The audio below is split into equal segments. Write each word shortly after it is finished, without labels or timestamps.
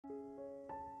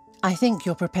I think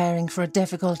you're preparing for a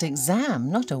difficult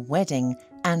exam, not a wedding,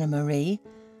 Annamarie.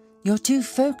 You're too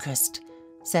focused,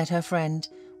 said her friend,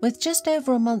 with just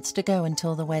over a month to go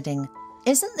until the wedding.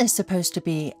 Isn't this supposed to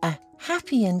be a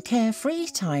happy and carefree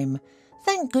time?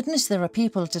 Thank goodness there are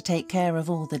people to take care of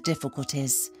all the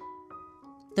difficulties.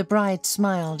 The bride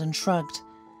smiled and shrugged.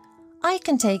 I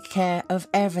can take care of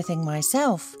everything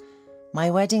myself. My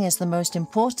wedding is the most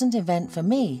important event for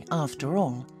me, after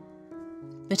all.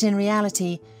 But in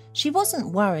reality, she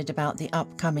wasn't worried about the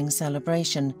upcoming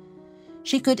celebration.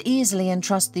 She could easily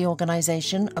entrust the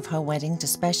organisation of her wedding to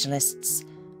specialists.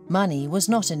 Money was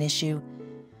not an issue.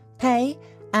 Pay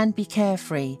and be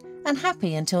carefree and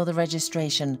happy until the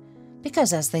registration,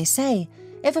 because as they say,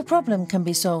 if a problem can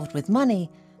be solved with money,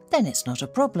 then it's not a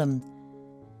problem.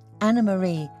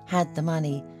 Annamarie had the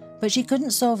money, but she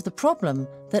couldn't solve the problem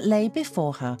that lay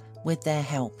before her with their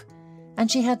help, and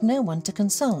she had no one to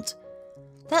consult.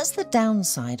 That's the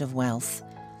downside of wealth.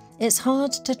 It's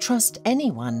hard to trust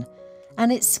anyone,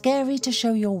 and it's scary to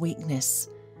show your weakness.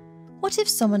 What if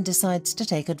someone decides to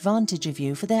take advantage of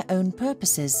you for their own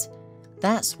purposes?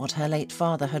 That's what her late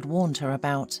father had warned her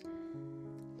about.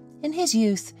 In his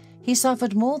youth, he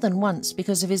suffered more than once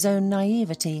because of his own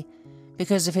naivety,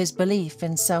 because of his belief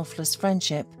in selfless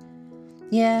friendship.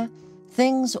 Yeah,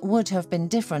 things would have been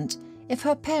different if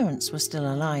her parents were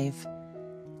still alive.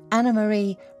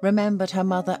 Annamarie remembered her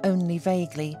mother only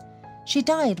vaguely. She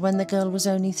died when the girl was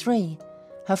only 3.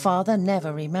 Her father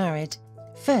never remarried.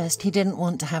 First, he didn't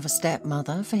want to have a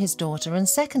stepmother for his daughter, and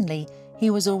secondly, he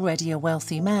was already a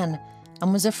wealthy man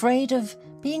and was afraid of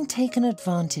being taken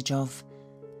advantage of.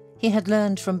 He had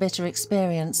learned from bitter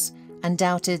experience and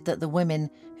doubted that the women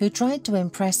who tried to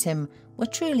impress him were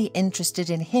truly interested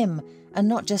in him and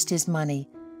not just his money.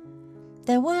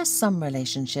 There were some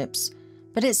relationships,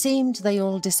 but it seemed they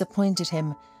all disappointed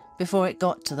him before it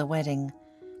got to the wedding.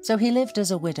 So he lived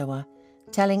as a widower,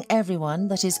 telling everyone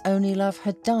that his only love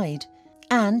had died,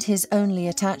 and his only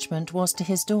attachment was to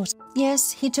his daughter.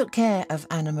 Yes, he took care of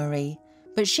Annamarie,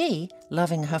 but she,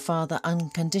 loving her father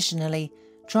unconditionally,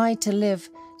 tried to live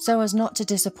so as not to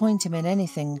disappoint him in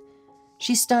anything.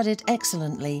 She studied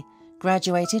excellently,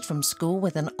 graduated from school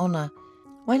with an honour.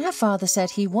 When her father said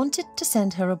he wanted to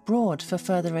send her abroad for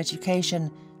further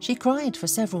education, she cried for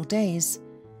several days.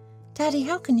 "Daddy,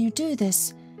 how can you do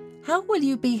this? How will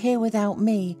you be here without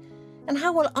me? And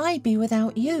how will I be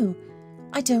without you?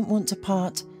 I don't want to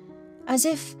part. As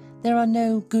if there are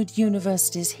no good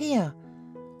universities here.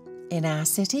 In our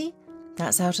city?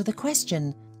 That's out of the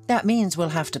question. That means we'll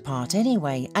have to part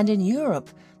anyway, and in Europe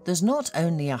there's not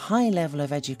only a high level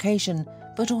of education,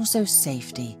 but also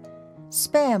safety.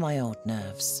 Spare my old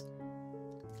nerves."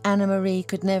 Annamarie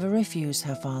could never refuse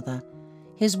her father.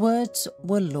 His words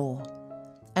were law.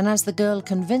 And as the girl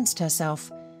convinced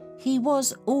herself, he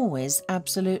was always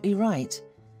absolutely right.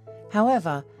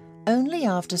 However, only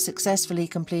after successfully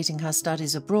completing her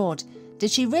studies abroad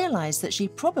did she realize that she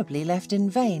probably left in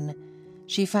vain.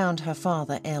 She found her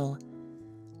father ill.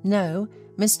 No,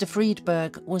 Mr.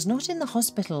 Friedberg was not in the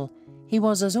hospital. He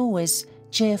was, as always,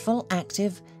 cheerful,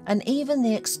 active, and even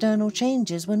the external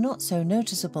changes were not so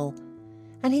noticeable.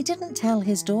 And he didn't tell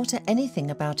his daughter anything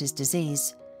about his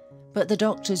disease. But the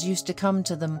doctors used to come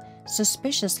to them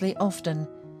suspiciously often.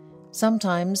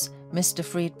 Sometimes Mr.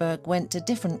 Friedberg went to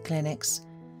different clinics.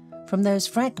 From those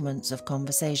fragments of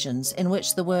conversations in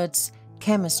which the words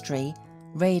chemistry,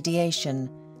 radiation,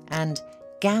 and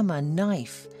gamma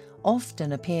knife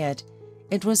often appeared,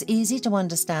 it was easy to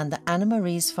understand that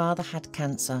Annamarie's father had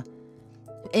cancer.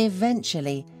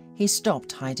 Eventually, he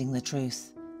stopped hiding the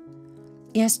truth.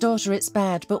 "Yes, daughter, it's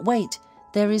bad, but wait,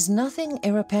 there is nothing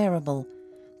irreparable.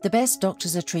 The best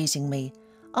doctors are treating me.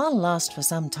 I'll last for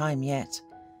some time yet."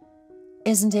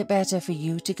 "Isn't it better for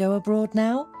you to go abroad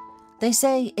now? They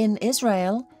say in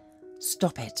Israel—"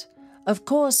 "Stop it. Of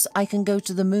course I can go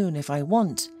to the moon if I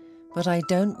want, but I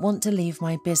don't want to leave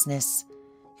my business.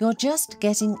 You're just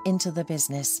getting into the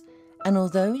business, and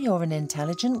although you're an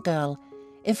intelligent girl,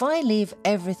 if I leave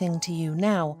everything to you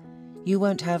now, you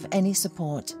won't have any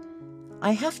support.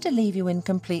 I have to leave you in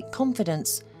complete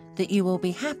confidence that you will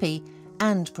be happy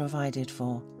and provided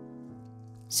for."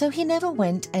 So he never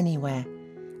went anywhere,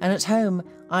 and at home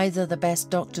either the best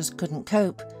doctors couldn't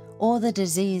cope, or the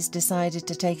disease decided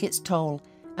to take its toll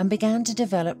and began to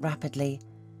develop rapidly.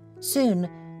 Soon,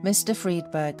 Mr.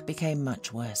 Friedberg became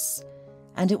much worse,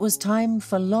 and it was time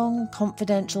for long,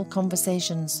 confidential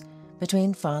conversations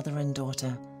between father and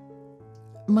daughter.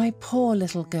 "My poor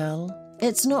little girl,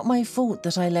 it's not my fault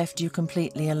that I left you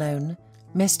completely alone,"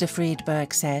 Mr.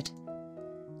 Friedberg said.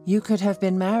 "You could have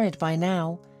been married by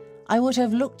now. I would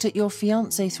have looked at your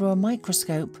fiancé through a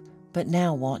microscope, But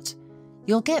now what?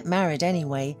 You'll get married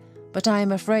anyway, but I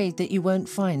am afraid that you won't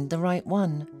find the right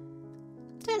one."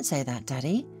 "Don't say that,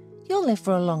 Daddy. You'll live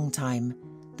for a long time,"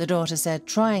 the daughter said,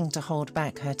 trying to hold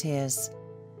back her tears.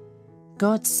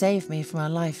 "God save me from a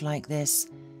life like this.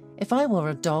 If I were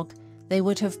a dog, they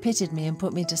would have pitied me and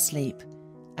put me to sleep.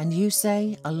 And you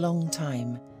say a long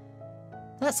time."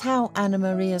 That's how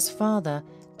Annamaria's father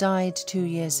died 2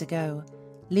 years ago,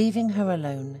 leaving her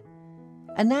alone.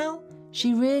 And now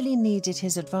she really needed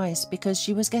his advice because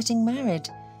she was getting married.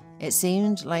 It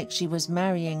seemed like she was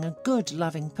marrying a good,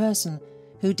 loving person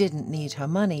who didn't need her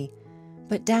money,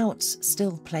 but doubts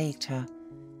still plagued her.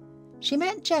 She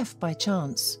met Jeff by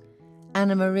chance.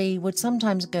 Annamarie would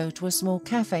sometimes go to a small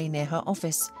cafe near her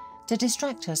office to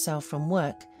distract herself from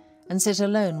work and sit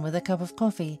alone with a cup of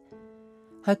coffee.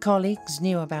 Her colleagues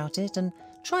knew about it and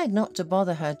tried not to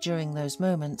bother her during those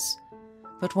moments.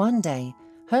 But one day,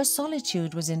 her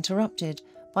solitude was interrupted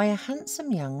by a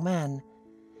handsome young man.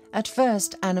 At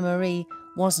first, Annamarie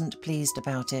wasn't pleased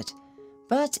about it,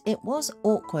 but it was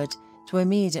awkward to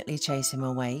immediately chase him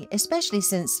away, especially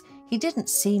since he didn't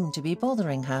seem to be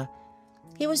bothering her.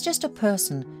 He was just a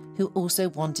person who also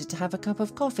wanted to have a cup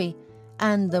of coffee,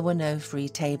 and there were no free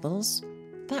tables.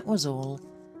 That was all.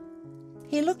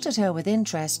 He looked at her with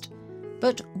interest,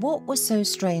 but what was so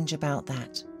strange about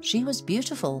that? She was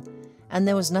beautiful, and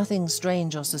there was nothing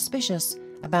strange or suspicious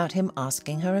about him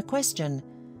asking her a question.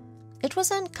 It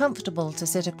was uncomfortable to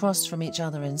sit across from each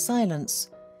other in silence.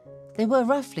 They were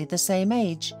roughly the same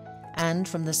age, and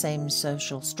from the same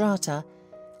social strata,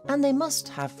 and they must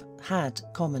have had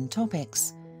common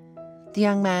topics. The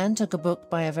young man took a book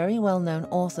by a very well-known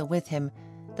author with him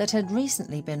that had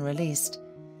recently been released,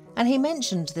 and he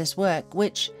mentioned this work,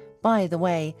 which, by the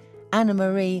way,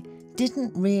 Annamarie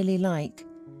didn't really like.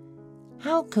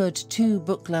 How could two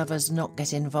book lovers not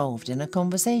get involved in a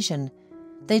conversation?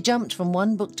 They jumped from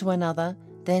one book to another,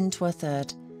 then to a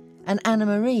third, and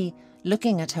Annamarie,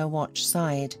 looking at her watch,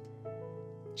 sighed.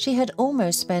 She had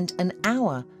almost spent an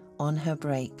hour on her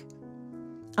break.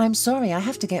 "I'm sorry, I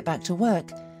have to get back to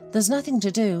work. There's nothing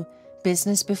to do.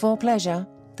 Business before pleasure,"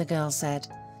 the girl said.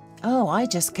 "Oh, I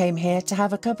just came here to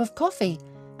have a cup of coffee,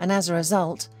 and as a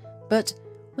result, but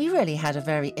we really had a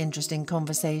very interesting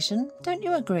conversation, don't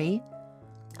you agree?"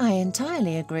 "I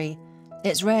entirely agree.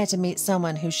 It's rare to meet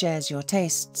someone who shares your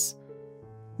tastes."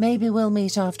 "Maybe we'll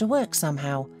meet after work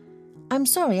somehow. I'm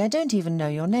sorry, I don't even know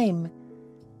your name."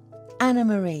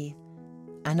 "Annamarie."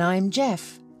 "And I'm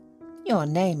Jeff." "Your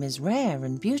name is rare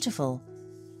and beautiful."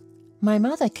 "My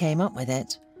mother came up with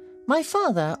it. My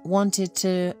father wanted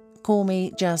to call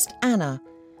me just Anna,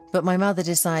 but my mother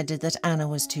decided that Anna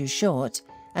was too short,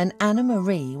 and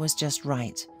Annamarie was just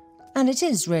right. And it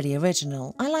is really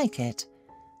original. I like it."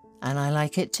 "And I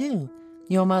like it too.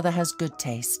 Your mother has good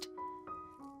taste."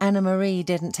 Annamarie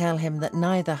didn't tell him that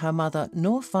neither her mother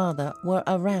nor father were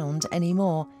around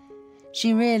anymore.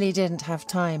 She really didn't have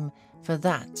time for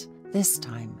that this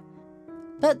time.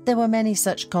 But there were many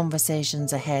such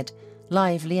conversations ahead,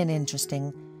 lively and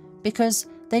interesting, because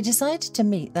they decided to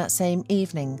meet that same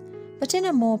evening, but in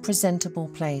a more presentable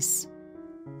place.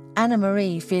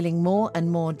 Annamarie, feeling more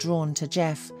and more drawn to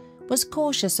Jeff, was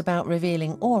cautious about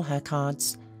revealing all her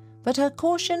cards, but her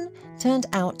caution turned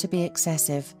out to be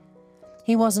excessive.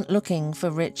 He wasn't looking for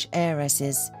rich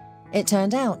heiresses. It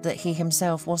turned out that he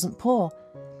himself wasn't poor.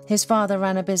 His father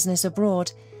ran a business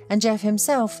abroad, and Jeff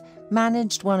himself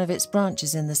managed one of its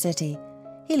branches in the city.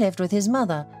 He lived with his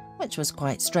mother, which was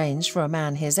quite strange for a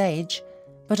man his age,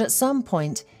 but at some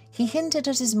point he hinted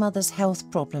at his mother's health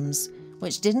problems,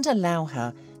 which didn't allow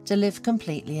her to live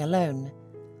completely alone.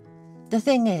 "The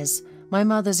thing is, my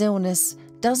mother's illness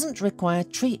doesn't require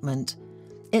treatment.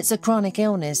 It's a chronic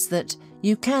illness that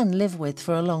you can live with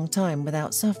for a long time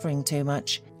without suffering too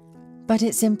much. But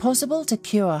it's impossible to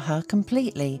cure her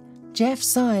completely." Jeff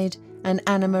sighed, and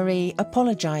Annamarie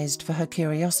apologized for her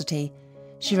curiosity.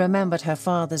 She remembered her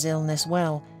father's illness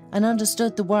well and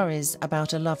understood the worries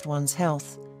about a loved one's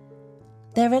health.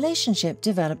 Their relationship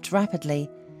developed rapidly.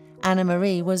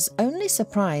 Annamarie was only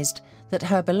surprised that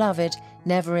her beloved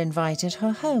never invited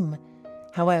her home.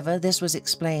 However, this was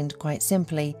explained quite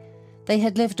simply. They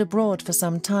had lived abroad for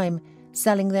some time,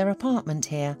 selling their apartment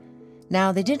here.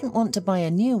 Now they didn't want to buy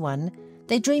a new one.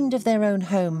 They dreamed of their own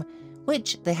home,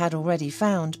 which they had already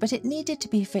found, but it needed to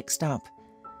be fixed up.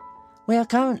 "We are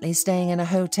currently staying in a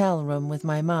hotel room with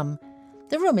my mum.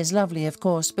 The room is lovely, of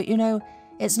course, but you know,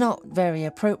 it's not very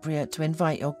appropriate to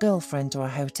invite your girlfriend to a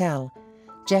hotel,"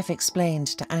 Jeff explained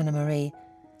to Annamarie.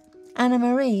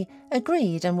 Annamarie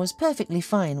agreed and was perfectly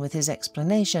fine with his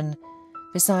explanation.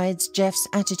 Besides, Jeff's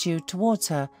attitude towards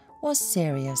her was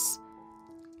serious.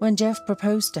 When Jeff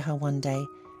proposed to her one day,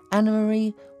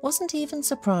 Annamarie wasn't even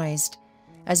surprised,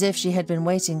 as if she had been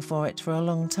waiting for it for a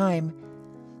long time.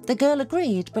 The girl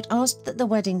agreed, but asked that the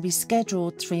wedding be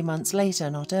scheduled 3 months later,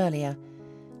 not earlier.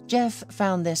 Jeff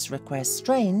found this request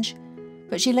strange,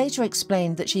 but she later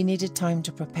explained that she needed time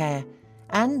to prepare,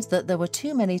 and that there were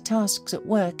too many tasks at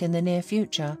work in the near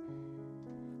future.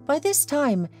 By this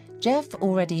time, Jeff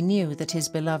already knew that his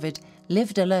beloved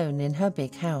lived alone in her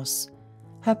big house.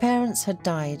 Her parents had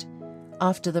died.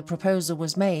 After the proposal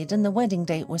was made and the wedding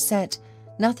date was set,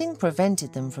 nothing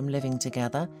prevented them from living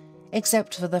together,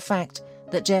 except for the fact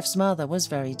that Jeff's mother was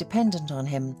very dependent on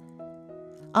him.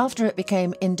 After it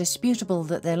became indisputable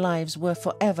that their lives were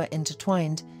forever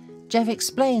intertwined, Jeff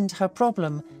explained her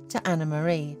problem to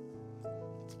Annamarie.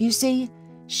 You see,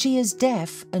 she is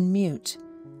deaf and mute.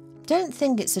 Don't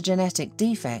think it's a genetic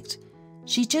defect.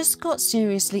 She just got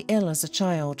seriously ill as a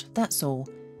child, that's all.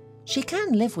 She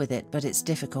can live with it, but it's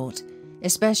difficult,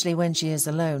 especially when she is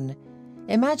alone.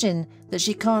 Imagine that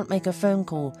she can't make a phone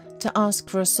call to ask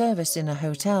for a service in a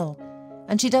hotel,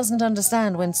 and she doesn't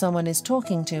understand when someone is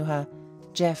talking to her,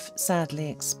 Jeff sadly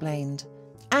explained.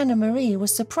 Annamarie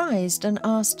was surprised and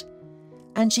asked,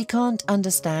 "And she can't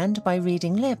understand by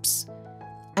reading lips?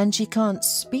 And she can't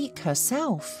speak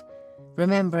herself?"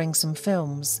 remembering some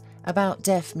films about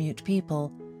deaf-mute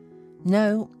people.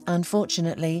 No,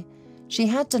 unfortunately, she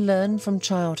had to learn from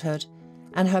childhood,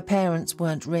 and her parents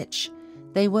weren't rich.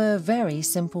 They were very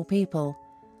simple people.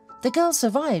 The girl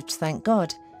survived, thank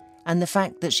God, and the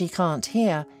fact that she can't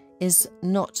hear is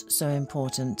not so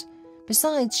important.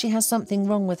 Besides, she has something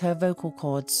wrong with her vocal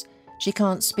cords. She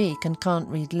can't speak and can't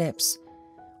read lips.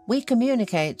 We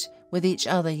communicate with each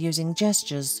other using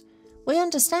gestures. We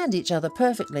understand each other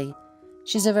perfectly.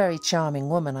 She's a very charming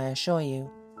woman, I assure you.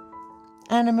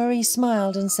 Annamarie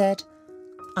smiled and said,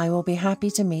 "I will be happy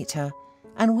to meet her,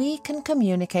 and we can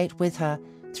communicate with her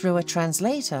through a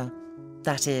translator.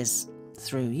 That is,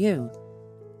 through you."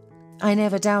 I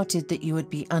never doubted that you would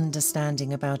be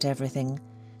understanding about everything.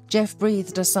 Jeff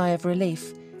breathed a sigh of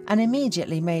relief and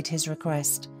immediately made his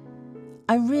request.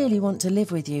 "I really want to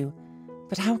live with you,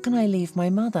 but how can I leave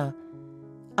my mother?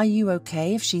 Are you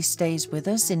okay if she stays with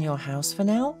us in your house for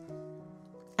now?"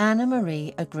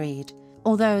 Annamarie agreed.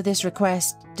 Although this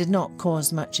request did not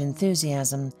cause much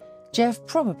enthusiasm, Jeff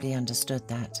probably understood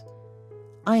that.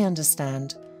 "I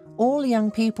understand. All young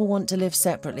people want to live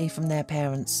separately from their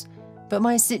parents, but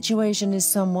my situation is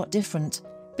somewhat different.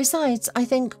 Besides, I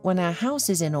think when our house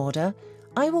is in order,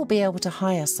 I will be able to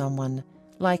hire someone,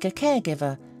 like a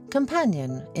caregiver,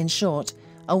 companion, in short,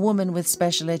 a woman with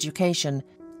special education,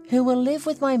 who will live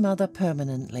with my mother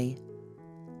permanently."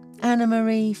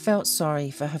 Annamarie felt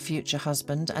sorry for her future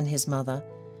husband and his mother.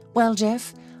 "Well,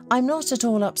 Jeff, I'm not at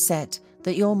all upset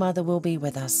that your mother will be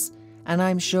with us, and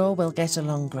I'm sure we'll get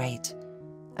along great.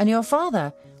 And your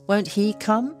father, won't he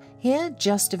come here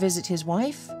just to visit his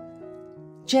wife?"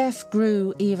 Jeff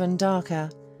grew even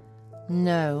darker.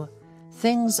 "No,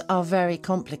 things are very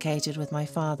complicated with my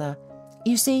father.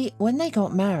 You see, when they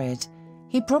got married,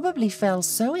 he probably fell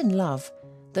so in love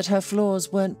that her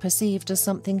flaws weren't perceived as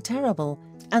something terrible,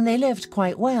 and they lived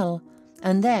quite well.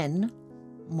 And then,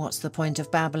 what's the point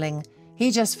of babbling?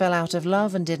 He just fell out of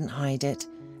love and didn't hide it.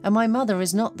 And my mother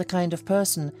is not the kind of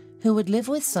person who would live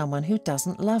with someone who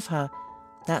doesn't love her.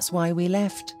 That's why we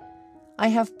left. I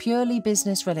have purely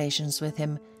business relations with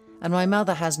him, and my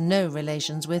mother has no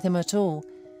relations with him at all."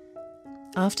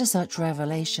 After such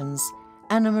revelations,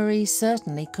 Annamarie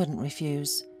certainly couldn't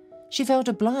refuse. She felt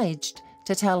obliged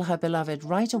to tell her beloved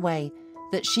right away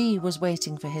that she was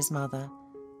waiting for his mother.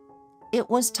 It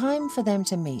was time for them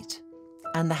to meet,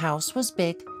 and the house was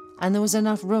big, and there was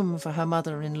enough room for her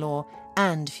mother-in-law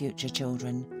and future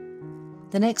children.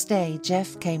 The next day,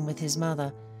 Jeff came with his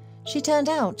mother. She turned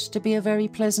out to be a very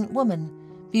pleasant woman,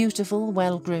 beautiful,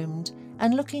 well-groomed,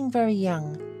 and looking very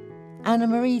young.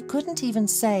 Annamarie couldn't even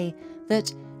say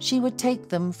that she would take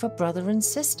them for brother and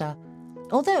sister,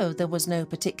 although there was no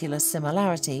particular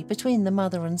similarity between the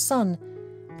mother and son,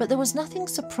 but there was nothing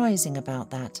surprising about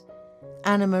that.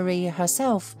 Annamarie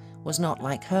herself was not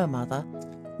like her mother,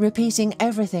 repeating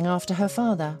everything after her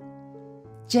father.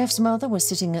 Jeff's mother was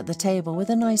sitting at the table with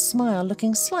a nice smile,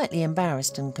 looking slightly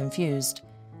embarrassed and confused.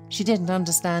 She didn't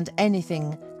understand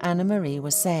anything Annamarie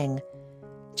was saying.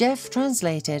 Jeff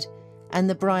translated, and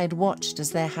the bride watched as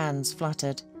their hands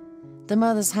fluttered. The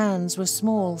mother's hands were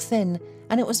small, thin,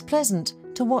 and it was pleasant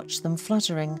to watch them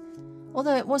fluttering,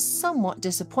 although it was somewhat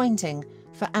disappointing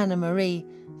for Annamarie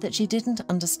that she didn't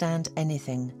understand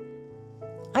anything.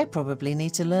 "I probably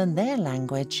need to learn their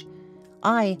language.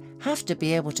 I have to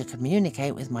be able to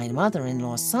communicate with my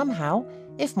mother-in-law somehow,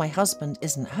 if my husband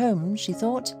isn't home, she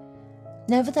thought.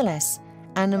 Nevertheless,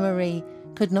 Annamarie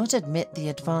could not admit the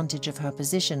advantage of her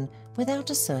position without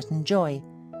a certain joy.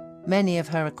 Many of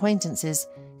her acquaintances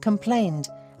complained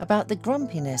about the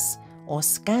grumpiness or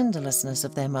scandalousness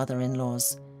of their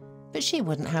mother-in-laws, but she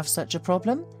wouldn't have such a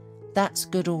problem. That's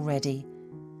good already.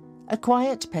 A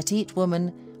quiet, petite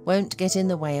woman won't get in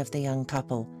the way of the young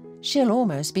couple. She'll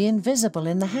almost be invisible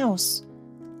in the house.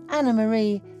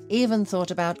 Annamarie even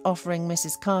thought about offering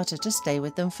Mrs. Carter to stay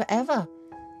with them forever.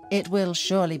 It will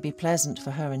surely be pleasant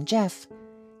for her and Jeff.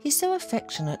 He's so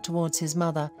affectionate towards his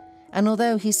mother, and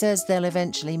although he says they'll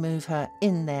eventually move her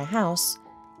in their house,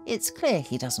 it's clear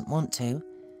he doesn't want to.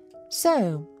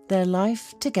 So their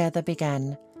life together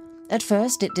began. At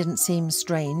first it didn't seem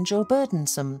strange or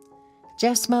burdensome.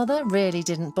 Jeff's mother really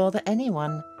didn't bother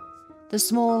anyone. The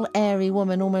small, airy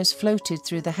woman almost floated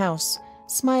through the house,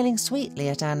 smiling sweetly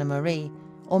at Annamarie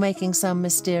or making some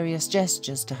mysterious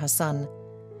gestures to her son.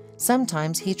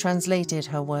 Sometimes he translated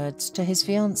her words to his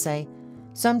fiancée.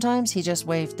 Sometimes he just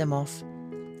waved them off.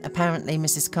 Apparently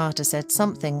Mrs. Carter said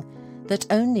something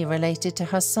that only related to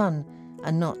her son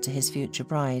and not to his future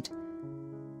bride.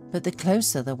 But the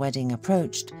closer the wedding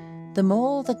approached, the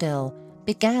more the girl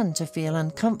began to feel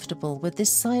uncomfortable with this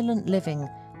silent living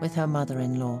with her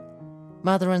mother-in-law.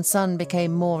 Mother and son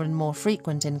became more and more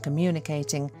frequent in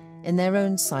communicating in their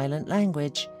own silent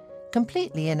language,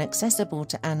 completely inaccessible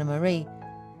to Annamarie,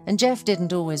 and Jeff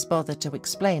didn't always bother to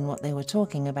explain what they were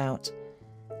talking about.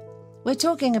 "We're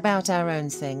talking about our own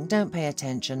thing, don't pay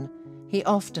attention," he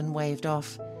often waved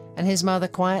off, and his mother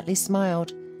quietly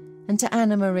smiled, and to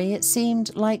Annamarie it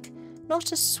seemed like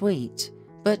not a sweet,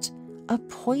 but a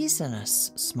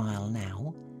poisonous smile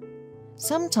now.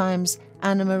 Sometimes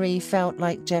Annamarie felt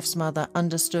like Jeff's mother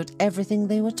understood everything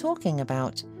they were talking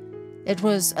about. It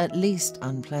was at least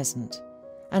unpleasant,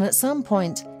 and at some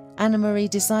point Annamarie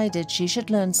decided she should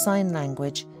learn sign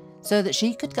language so that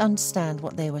she could understand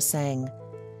what they were saying.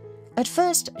 At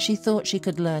first she thought she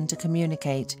could learn to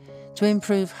communicate to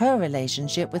improve her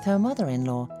relationship with her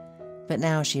mother-in-law, but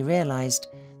now she realized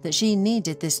that she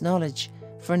needed this knowledge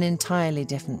for an entirely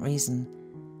different reason.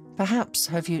 Perhaps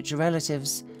her future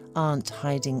relatives aren't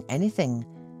hiding anything.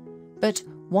 But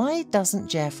why doesn't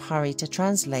Jeff hurry to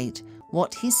translate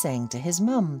what he's saying to his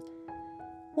mum?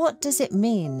 What does it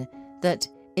mean that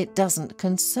it doesn't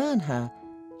concern her?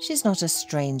 She's not a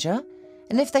stranger,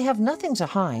 and if they have nothing to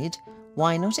hide,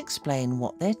 why not explain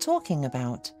what they're talking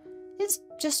about? It's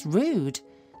just rude.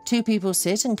 Two people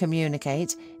sit and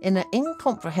communicate in an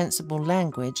incomprehensible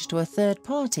language to a third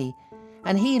party,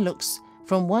 and he looks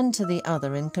from one to the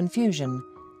other in confusion.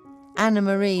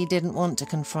 Annamarie didn't want to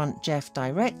confront Jeff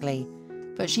directly,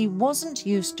 but she wasn't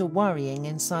used to worrying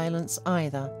in silence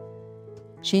either.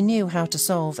 She knew how to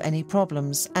solve any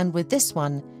problems, and with this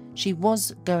one, she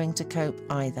was going to cope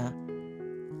either.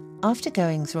 After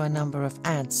going through a number of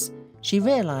ads, she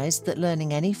realized that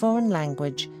learning any foreign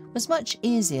language was much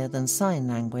easier than sign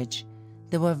language.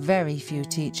 There were very few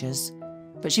teachers,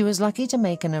 but she was lucky to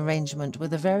make an arrangement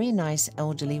with a very nice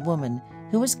elderly woman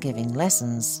who was giving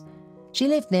lessons. She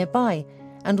lived nearby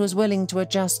and was willing to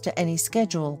adjust to any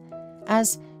schedule,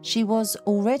 as she was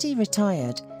already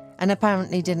retired and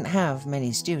apparently didn't have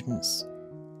many students.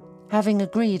 Having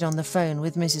agreed on the phone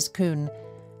with Mrs. Kuhn,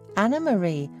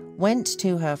 Annamarie went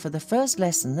to her for the first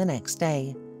lesson the next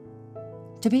day.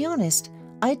 "To be honest,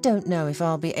 I don't know if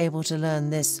I'll be able to learn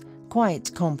this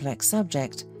quite complex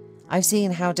subject. I've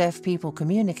seen how deaf people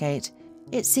communicate.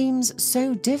 It seems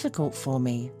so difficult for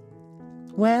me."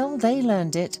 "Well, they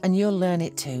learned it and you'll learn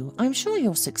it too. I'm sure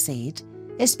you'll succeed,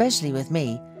 especially with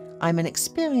me. I'm an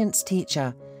experienced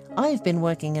teacher. I've been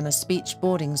working in a speech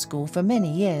boarding school for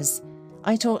many years.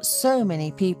 I taught so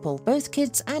many people, both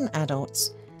kids and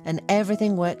adults, and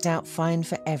everything worked out fine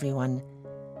for everyone."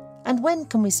 "And when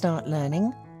can we start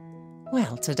learning?"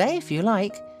 "Well, today if you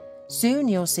like. Soon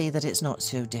you'll see that it's not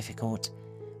so difficult.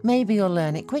 Maybe you'll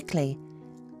learn it quickly.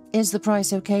 Is the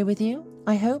price okay with you,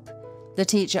 I hope?" the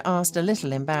teacher asked, a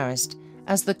little embarrassed,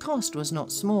 as the cost was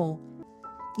not small.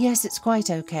 "Yes, it's quite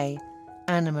okay,"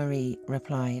 Annamarie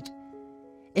replied.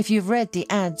 "If you've read the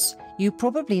ads, you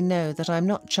probably know that I'm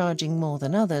not charging more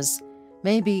than others.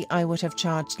 Maybe I would have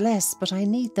charged less, but I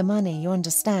need the money, you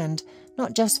understand,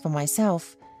 not just for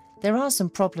myself. There are some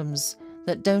problems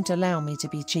that don't allow me to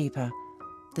be cheaper,"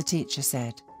 the teacher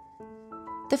said.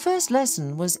 The first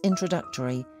lesson was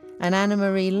introductory, and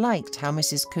Annamarie liked how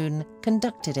Mrs. Kuhn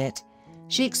conducted it.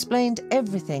 She explained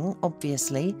everything,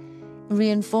 obviously,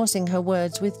 reinforcing her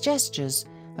words with gestures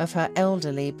of her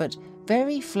elderly but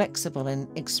very flexible and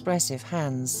expressive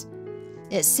hands.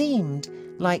 It seemed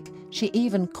like she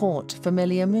even caught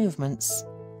familiar movements.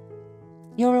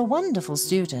 "You're a wonderful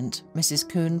student," Mrs.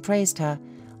 Coon praised her.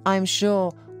 "I'm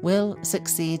sure we'll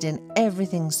succeed in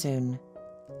everything soon."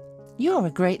 "You're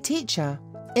a great teacher.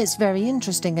 It's very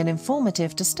interesting and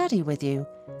informative to study with you,"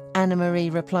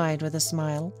 Annamarie replied with a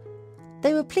smile.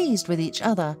 They were pleased with each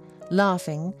other,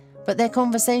 laughing, but their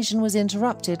conversation was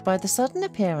interrupted by the sudden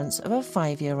appearance of a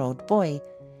 5-year-old boy.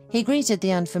 He greeted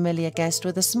the unfamiliar guest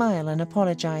with a smile and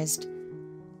apologized.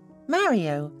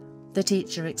 "Mario," the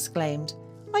teacher exclaimed,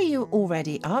 "are you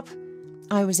already up?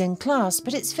 I was in class,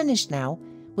 but it's finished now.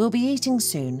 We'll be eating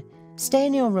soon. Stay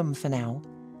in your room for now."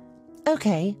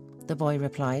 "Okay," the boy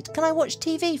replied. "Can I watch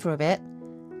TV for a bit?"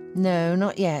 "No,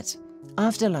 not yet.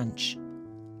 After lunch."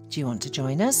 "Do you want to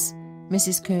join us?"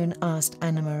 Mrs. Coon asked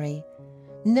Annamarie.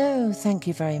 "No, thank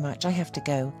you very much. I have to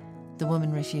go," the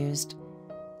woman refused.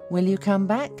 "Will you come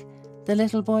back?" the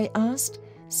little boy asked,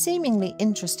 seemingly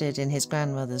interested in his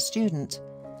grandmother's student.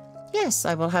 "Yes,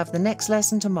 I will have the next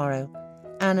lesson tomorrow,"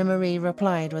 Annamarie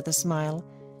replied with a smile.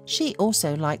 She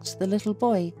also liked the little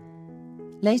boy.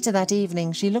 Later that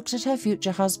evening, she looked at her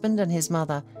future husband and his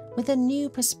mother with a new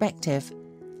perspective.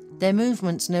 Their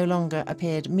movements no longer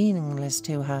appeared meaningless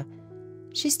to her.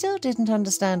 She still didn't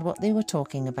understand what they were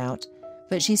talking about,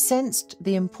 but she sensed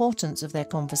the importance of their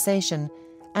conversation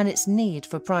and its need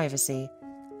for privacy.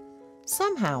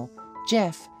 Somehow,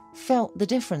 Jeff felt the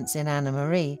difference in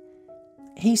Annamarie.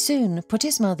 He soon put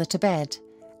his mother to bed,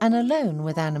 and alone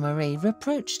with Annamarie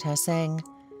reproached her, saying,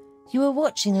 "You were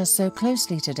watching us so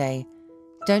closely today.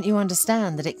 Don't you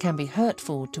understand that it can be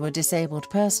hurtful to a disabled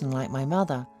person like my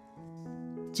mother?"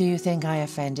 "Do you think I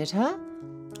offended her?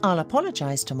 I'll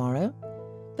apologize tomorrow.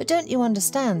 But don't you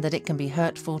understand that it can be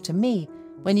hurtful to me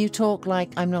when you talk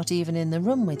like I'm not even in the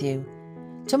room with you?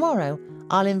 Tomorrow,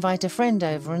 I'll invite a friend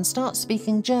over and start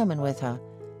speaking German with her.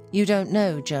 You don't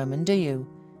know German, do you?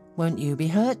 Won't you be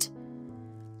hurt?"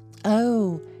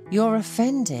 "Oh, you're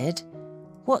offended?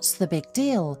 What's the big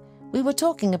deal? We were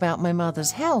talking about my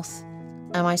mother's health.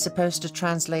 Am I supposed to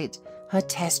translate her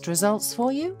test results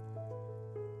for you?"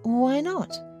 "Why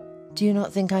not? Do you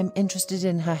not think I'm interested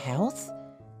in her health?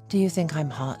 Do you think I'm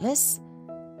heartless?"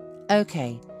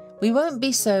 "Okay, we won't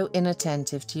be so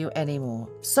inattentive to you anymore.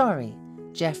 Sorry,"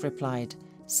 Jeff replied,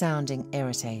 sounding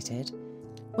irritated.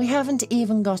 "We haven't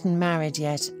even gotten married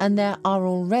yet, and there are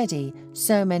already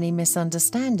so many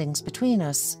misunderstandings between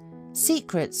us.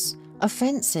 Secrets,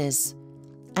 offences."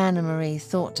 Annamarie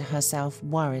thought to herself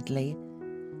worriedly.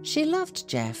 She loved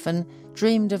Jeff and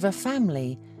dreamed of a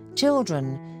family,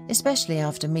 children, especially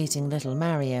after meeting little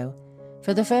Mario.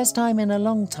 For the first time in a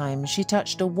long time, she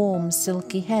touched a warm,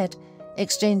 silky head,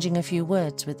 exchanging a few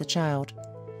words with the child.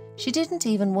 She didn't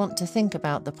even want to think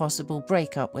about the possible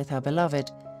breakup with her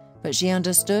beloved, but she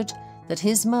understood that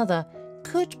his mother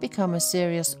could become a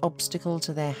serious obstacle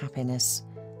to their happiness.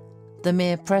 The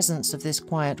mere presence of this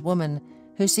quiet woman,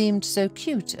 who seemed so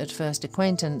cute at first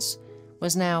acquaintance,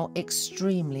 was now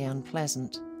extremely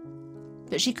unpleasant.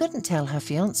 But she couldn't tell her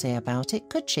fiancé about it,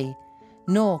 could she?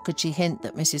 Nor could she hint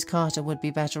that Mrs. Carter would be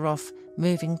better off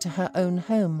moving to her own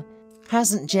home.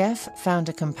 Hasn't Jeff found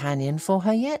a companion for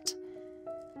her yet?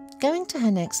 Going to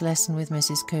her next lesson with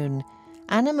Mrs. Coon,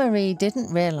 Annamarie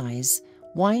didn't realise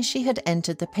why she had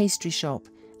entered the pastry shop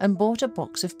and bought a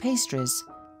box of pastries.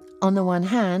 On the one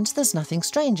hand, there's nothing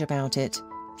strange about it.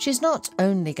 She's not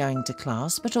only going to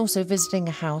class, but also visiting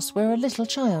a house where a little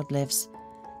child lives.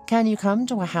 Can you come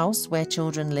to a house where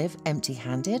children live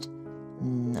empty-handed?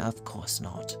 Of course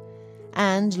not.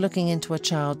 And looking into a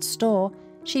child's store,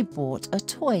 she bought a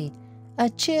toy, a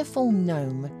cheerful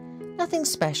gnome. Nothing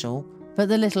special, but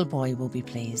the little boy will be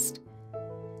pleased.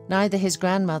 Neither his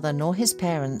grandmother nor his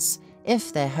parents,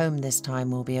 if they're home this time,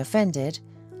 will be offended.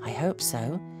 I hope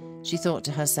so, she thought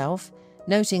to herself,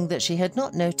 noting that she had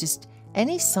not noticed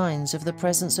any signs of the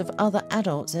presence of other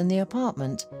adults in the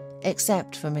apartment,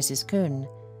 except for Mrs. Coon.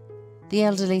 The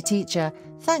elderly teacher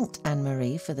thanked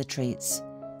Annamarie for the treats.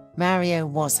 Mario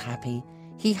was happy.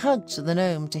 He hugged the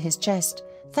gnome to his chest,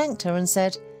 thanked her and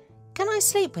said, "Can I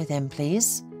sleep with him,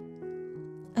 please?"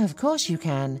 "Of course you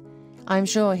can. I'm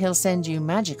sure he'll send you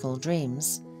magical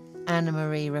dreams,"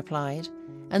 Annamarie replied,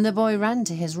 and the boy ran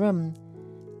to his room.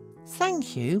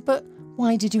 "Thank you, but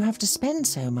why did you have to spend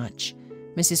so much?"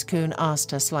 Mrs. Coon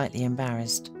asked her, slightly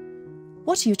embarrassed.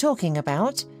 "What are you talking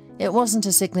about? It wasn't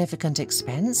a significant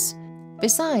expense.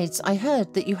 Besides, I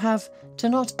heard that you have to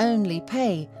not only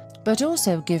pay, but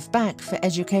also give back for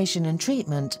education and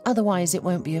treatment, otherwise it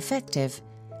won't be effective,"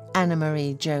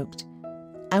 Annamarie joked.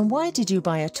 "And why did you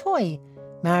buy a toy?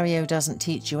 Mario doesn't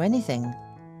teach you anything."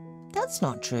 "That's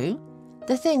not true.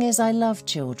 The thing is, I love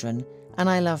children, and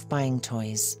I love buying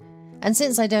toys. And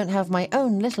since I don't have my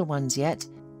own little ones yet,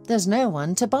 There's no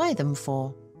one to buy them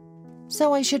for.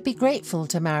 So I should be grateful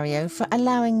to Mario for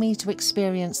allowing me to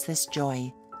experience this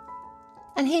joy.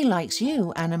 And he likes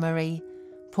you, Annamarie.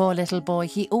 Poor little boy,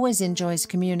 he always enjoys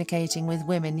communicating with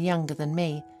women younger than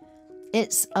me.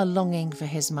 It's a longing for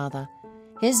his mother.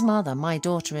 His mother, my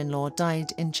daughter-in-law,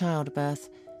 died in childbirth,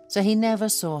 so he never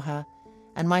saw her.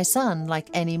 And my son, like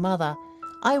any mother,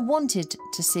 I wanted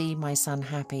to see my son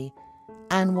happy.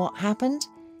 And what happened?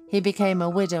 He became a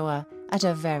widower at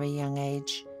a very young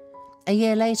age. A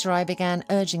year later I began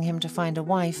urging him to find a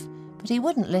wife, but he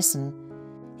wouldn't listen.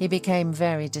 He became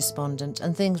very despondent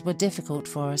and things were difficult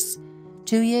for us.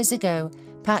 2 years ago,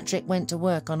 Patrick went to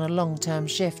work on a long-term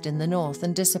shift in the north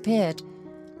and disappeared.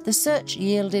 The search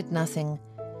yielded nothing.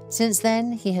 Since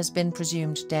then, he has been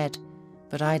presumed dead,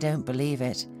 but I don't believe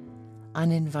it.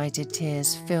 Uninvited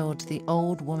tears filled the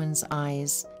old woman's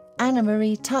eyes.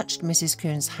 Annamarie touched Mrs.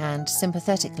 Coon's hand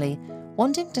sympathetically,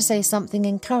 wanting to say something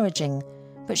encouraging,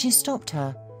 but she stopped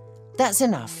her. That's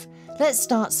enough. Let's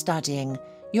start studying.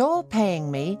 You're paying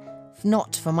me,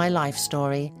 not for my life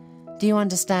story. Do you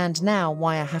understand now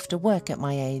why I have to work at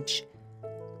my age?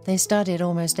 They studied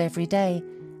almost every day,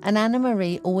 and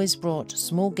Annamarie always brought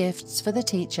small gifts for the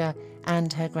teacher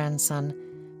and her grandson,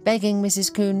 begging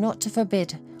Mrs. Coon not to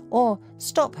forbid or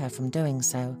stop her from doing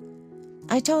so.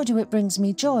 I told you it brings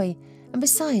me joy, and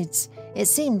besides, it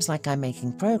seems like I'm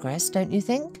making progress, don't you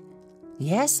think?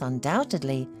 Yes,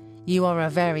 undoubtedly. You are a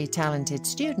very talented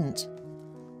student.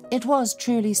 It was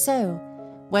truly so,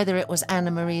 whether it was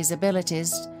Annamarie's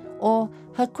abilities or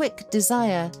her quick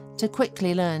desire to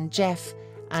quickly learn Jeff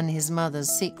and his mother's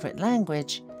secret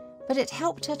language, but it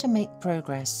helped her to make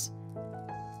progress.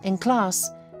 In class,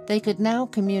 they could now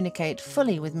communicate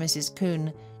fully with Mrs.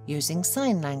 Coon using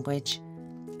sign language,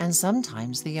 and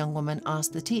sometimes the young woman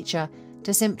asked the teacher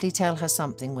to simply tell her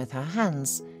something with her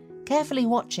hands, carefully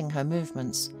watching her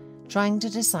movements, trying to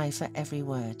decipher every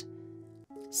word.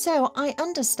 So I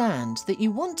understand that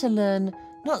you want to learn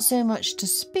not so much to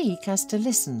speak as to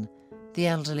listen, the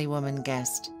elderly woman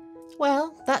guessed.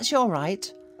 Well, that's your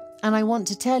right. And I want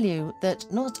to tell you that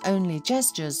not only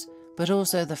gestures, but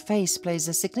also the face plays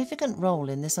a significant role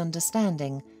in this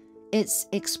understanding. It's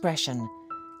expression.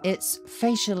 It's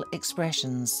facial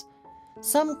expressions.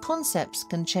 Some concepts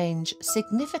can change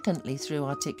significantly through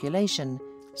articulation.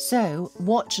 So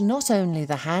watch not only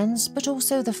the hands, but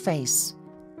also the face.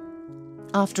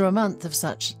 After a month of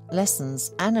such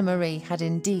lessons, Annamarie had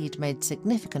indeed made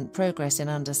significant progress in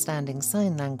understanding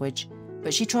sign language,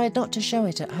 but she tried not to show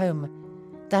it at home.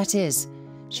 That is,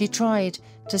 she tried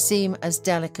to seem as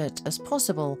delicate as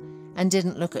possible and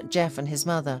didn't look at Jeff and his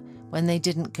mother when they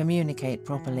didn't communicate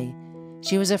properly.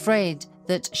 She was afraid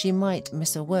that she might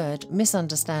miss a word,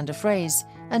 misunderstand a phrase,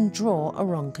 and draw a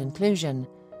wrong conclusion.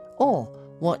 Or,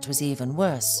 what was even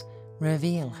worse,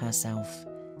 reveal herself.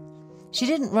 She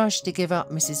didn't rush to give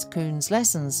up Mrs. Coon's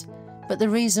lessons, but the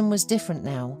reason was different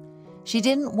now. She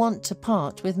didn't want to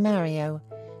part with Mario.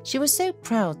 She was so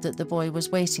proud that the boy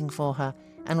was waiting for her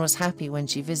and was happy when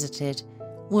she visited.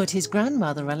 Would his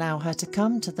grandmother allow her to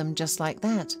come to them just like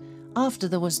that, after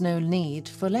there was no need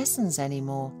for lessons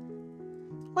anymore?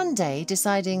 One day,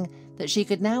 deciding that she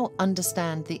could now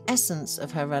understand the essence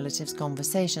of her relatives'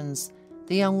 conversations,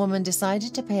 the young woman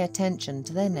decided to pay attention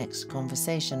to their next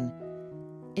conversation.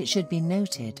 It should be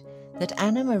noted that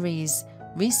Annamarie's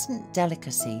recent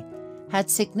delicacy had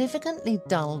significantly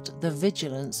dulled the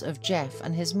vigilance of Jeff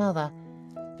and his mother.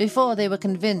 Before, they were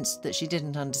convinced that she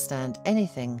didn't understand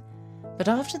anything, but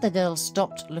after the girls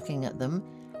stopped looking at them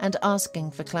and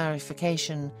asking for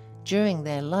clarification during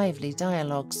their lively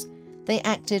dialogues, they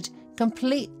acted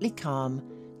completely calm,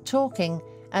 talking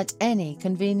at any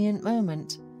convenient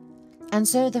moment. And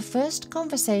so the first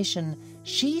conversation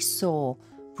she saw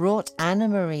brought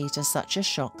Annamarie to such a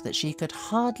shock that she could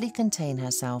hardly contain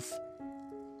herself.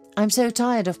 "I'm so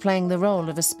tired of playing the role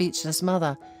of a speechless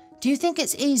mother. Do you think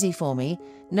it's easy for me,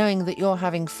 knowing that you're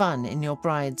having fun in your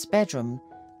bride's bedroom?"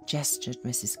 gestured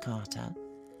Mrs. Carter.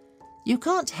 "You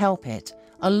can't help it.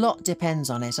 A lot depends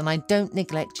on it, and I don't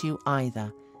neglect you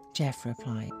either," Jeff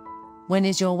replied. "When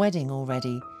is your wedding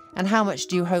already, and how much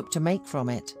do you hope to make from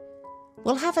it?"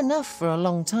 "We'll have enough for a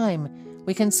long time.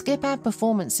 We can skip our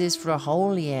performances for a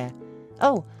whole year.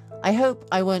 Oh, I hope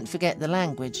I won't forget the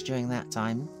language during that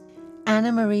time."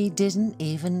 Annamarie didn't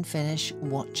even finish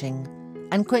watching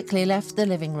and quickly left the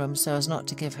living room so as not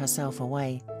to give herself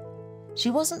away. She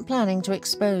wasn't planning to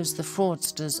expose the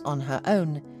fraudsters on her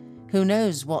own. Who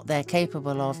knows what they're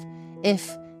capable of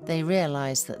if they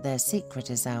realize that their secret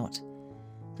is out.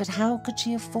 But how could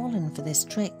she have fallen for this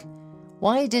trick?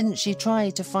 Why didn't she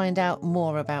try to find out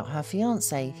more about her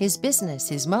fiancé, his business,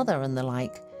 his mother and the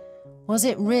like? Was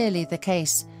it really the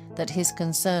case that his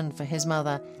concern for his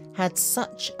mother had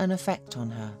such an effect on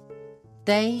her?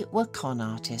 They were con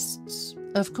artists,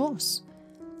 of course,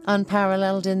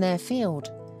 unparalleled in their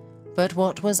field. But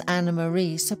what was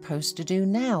Annamarie supposed to do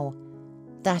now?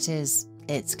 That is,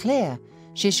 it's clear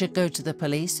she should go to the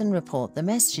police and report the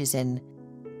mess she's in.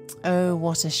 Oh,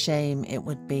 what a shame it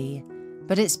would be.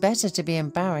 But it's better to be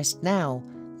embarrassed now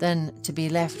than to be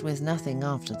left with nothing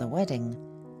after the wedding.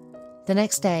 The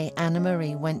next day,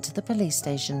 Annamarie went to the police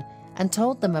station and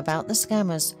told them about the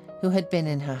scammers who had been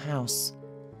in her house.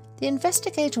 The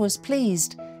investigator was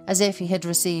pleased, as if he had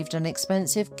received an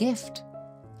expensive gift.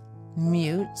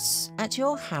 Mutes at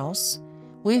your house?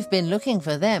 We've been looking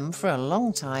for them for a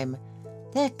long time.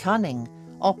 They're cunning,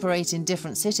 operate in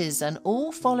different cities, and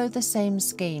all follow the same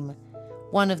scheme.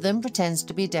 One of them pretends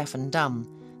to be deaf and dumb,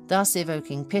 thus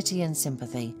evoking pity and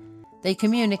sympathy. They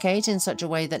communicate in such a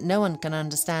way that no one can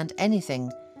understand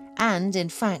anything, and, in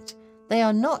fact, they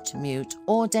are not mute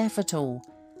or deaf at all.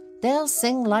 They'll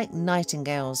sing like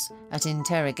nightingales at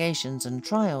interrogations and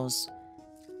trials.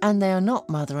 And they are not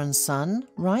mother and son,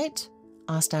 right?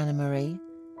 Asked Annamarie.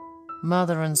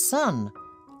 Mother and son?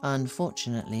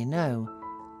 Unfortunately, no.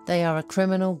 They are a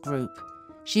criminal group.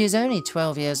 She is only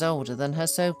 12 years older than her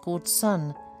so-called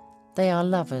son. They are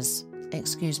lovers.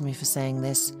 Excuse me for saying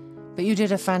this, but you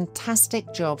did a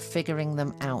fantastic job figuring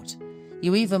them out.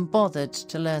 You even bothered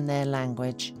to learn their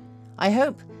language. I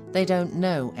hope they don't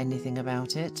know anything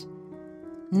about it.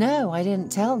 No, I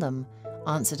didn't tell them,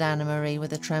 answered Annamarie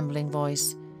with a trembling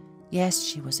voice. Yes,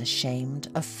 she was ashamed,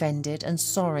 offended, and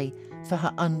sorry for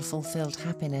her unfulfilled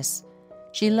happiness.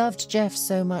 She loved Jeff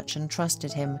so much and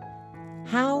trusted him.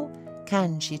 How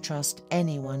can she trust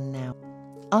anyone now?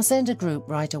 I'll send a group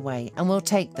right away and we'll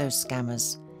take those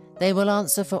scammers. They will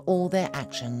answer for all their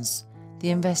actions, the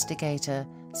investigator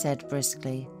said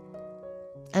briskly.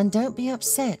 And don't be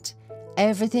upset.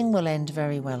 Everything will end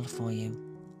very well for you.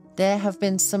 There have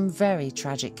been some very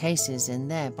tragic cases in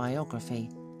their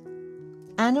biography.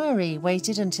 Annamarie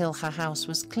waited until her house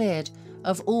was cleared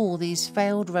of all these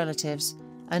failed relatives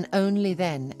and only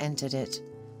then entered it.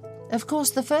 Of course,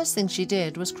 the first thing she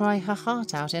did was cry her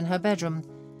heart out in her bedroom.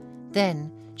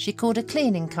 Then she called a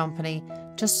cleaning company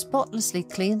to spotlessly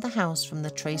clean the house from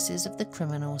the traces of the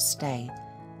criminal's stay.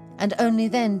 And only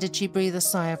then did she breathe a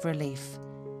sigh of relief.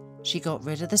 She got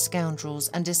rid of the scoundrels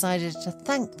and decided to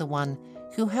thank the one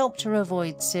who helped her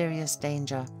avoid serious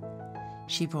danger.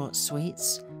 She brought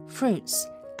sweets, fruits,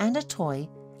 and a toy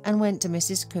and went to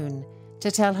Mrs. Coon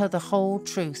to tell her the whole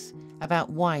truth about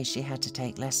why she had to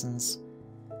take lessons.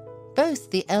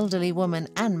 Both the elderly woman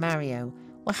and Mario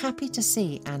were happy to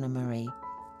see Annamarie.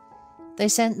 They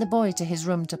sent the boy to his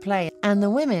room to play, and the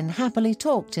women happily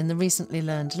talked in the recently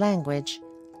learned language.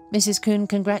 Mrs. Coon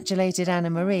congratulated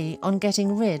Annamarie on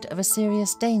getting rid of a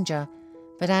serious danger,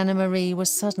 but Annamarie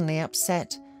was suddenly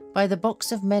upset by the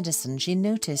box of medicine she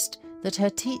noticed that her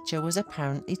teacher was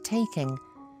apparently taking,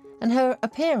 and her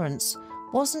appearance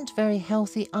wasn't very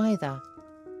healthy either.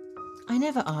 I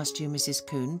never asked you, Mrs.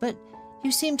 Coon, but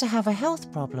you seem to have a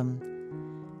health problem.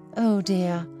 Oh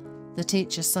dear, the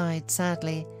teacher sighed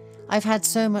sadly. I've had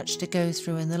so much to go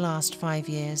through in the last 5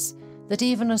 years that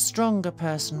even a stronger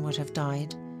person would have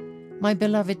died. My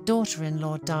beloved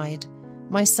daughter-in-law died,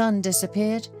 my son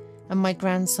disappeared, and my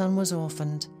grandson was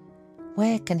orphaned.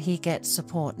 Where can he get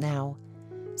support now?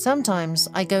 Sometimes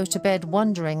I go to bed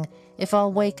wondering if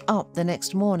I'll wake up the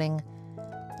next morning.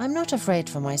 I'm not afraid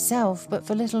for myself, but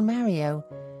for little Mario.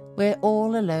 We're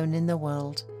all alone in the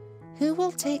world. Who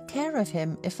will take care of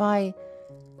him if I...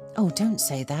 Oh, don't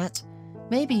say that.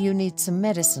 Maybe you need some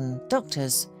medicine,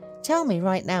 doctors. Tell me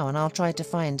right now and I'll try to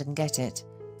find and get it.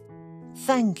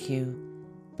 Thank you.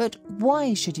 But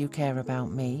why should you care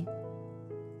about me?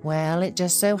 Well, it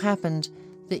just so happened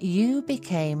that you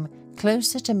became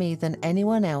closer to me than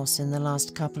anyone else in the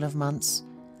last couple of months.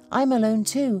 I'm alone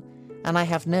too, and I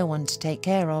have no one to take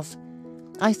care of.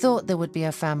 I thought there would be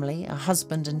a family, a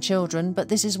husband and children, but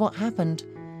this is what happened.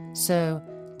 So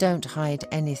don't hide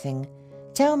anything.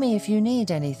 Tell me if you need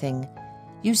anything.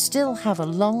 You still have a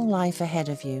long life ahead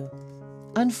of you.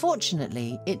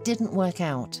 Unfortunately, it didn't work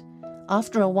out.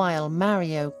 After a while,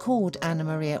 Mario called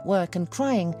Annamarie at work and,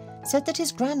 crying, said that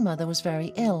his grandmother was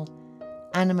very ill.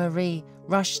 Annamarie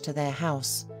rushed to their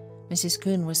house. Mrs.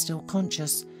 Coon was still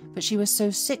conscious, but she was so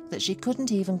sick that she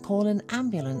couldn't even call an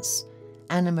ambulance.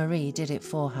 Annamarie did it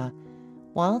for her.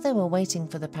 While they were waiting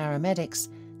for the paramedics,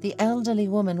 the elderly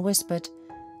woman whispered,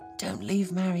 "Don't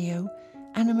leave Mario.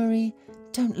 Annamarie,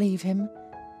 don't leave him."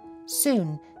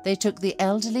 Soon they took the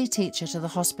elderly teacher to the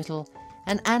hospital,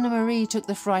 and Annamarie took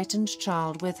the frightened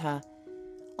child with her.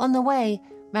 On the way,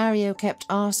 Mario kept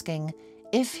asking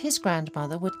if his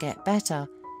grandmother would get better,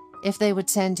 if they would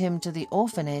send him to the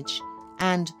orphanage,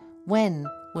 and when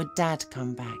would Dad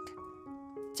come back.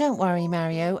 "Don't worry,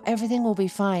 Mario, everything will be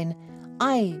fine.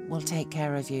 I will take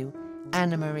care of you,"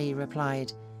 Annamarie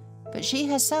replied. But she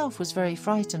herself was very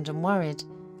frightened and worried,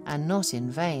 and not in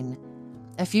vain.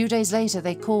 A few days later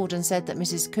they called and said that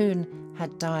Mrs. Coon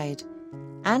had died.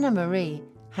 Annamarie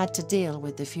had to deal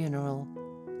with the funeral.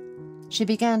 She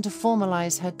began to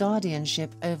formalize her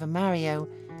guardianship over Mario,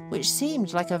 which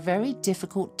seemed like a very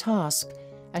difficult task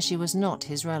as she was not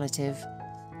his relative.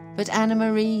 But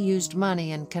Annamarie used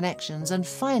money and connections, and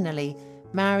finally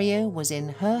Mario was in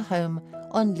her home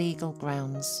on legal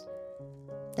grounds.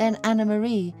 Then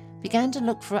Annamarie began to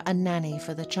look for a nanny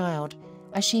for the child,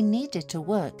 as she needed to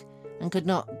work and could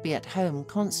not be at home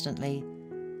constantly.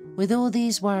 With all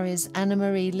these worries,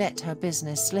 Annamarie let her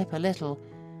business slip a little.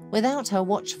 Without her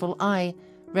watchful eye,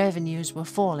 revenues were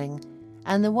falling,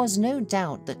 and there was no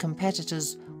doubt that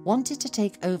competitors wanted to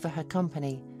take over her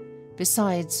company.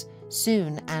 Besides,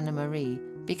 soon Annamarie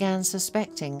began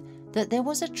suspecting that there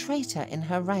was a traitor in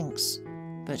her ranks.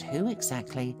 But who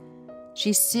exactly?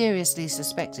 She seriously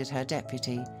suspected her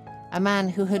deputy, a man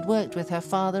who had worked with her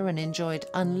father and enjoyed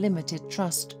unlimited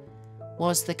trust.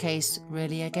 Was the case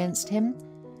really against him?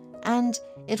 And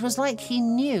it was like he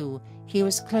knew he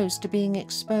was close to being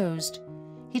exposed.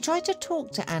 He tried to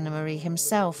talk to Annamarie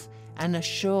himself and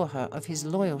assure her of his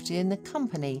loyalty in the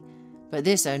company, but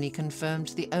this only confirmed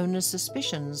the owner's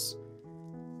suspicions.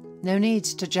 "No need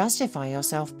to justify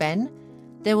yourself, Ben.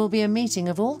 There will be a meeting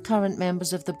of all current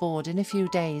members of the board in a few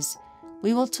days.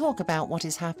 We will talk about what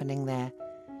is happening there.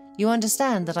 You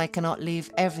understand that I cannot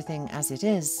leave everything as it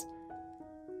is."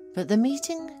 But the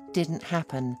meeting didn't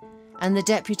happen, and the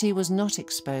deputy was not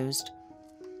exposed.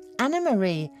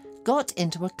 Annamarie got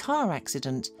into a car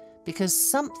accident because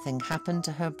something happened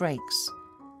to her brakes.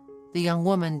 The young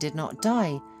woman did not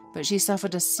die, but she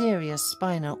suffered a serious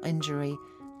spinal injury,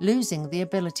 losing the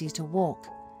ability to walk.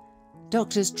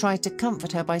 Doctors tried to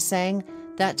comfort her by saying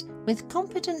that with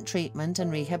competent treatment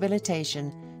and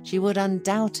rehabilitation, she would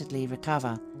undoubtedly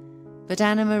recover. But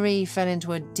Annamarie fell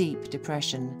into a deep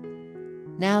depression.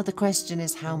 "Now the question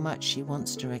is how much she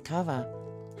wants to recover,"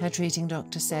 her treating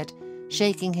doctor said,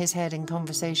 shaking his head in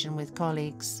conversation with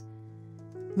colleagues.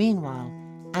 Meanwhile,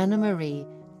 Annamarie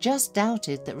just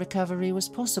doubted that recovery was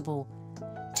possible.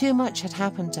 Too much had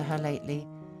happened to her lately.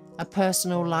 A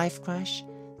personal life crash,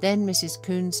 then Mrs.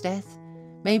 Coon's death,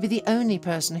 maybe the only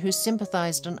person who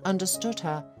sympathized and understood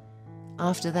her.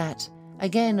 After that,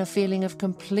 again a feeling of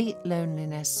complete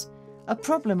loneliness, a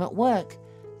problem at work,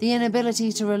 the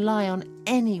inability to rely on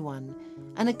anyone,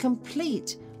 and a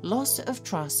complete loss of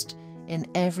trust in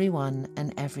everyone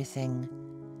and everything.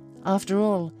 After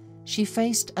all, she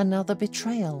faced another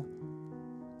betrayal.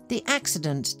 The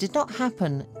accident did not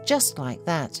happen just like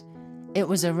that. It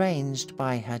was arranged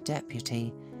by her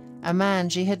deputy, a man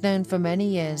she had known for many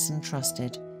years and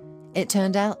trusted. It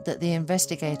turned out that the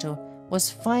investigator was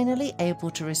finally able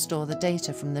to restore the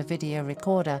data from the video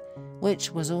recorder,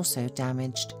 which was also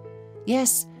damaged.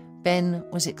 Yes, Ben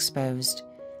was exposed,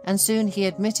 and soon he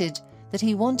admitted that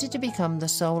he wanted to become the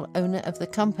sole owner of the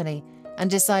company and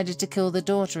decided to kill the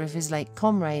daughter of his late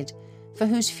comrade, for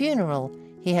whose funeral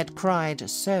he had cried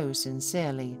so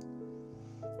sincerely.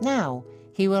 Now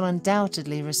he will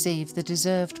undoubtedly receive the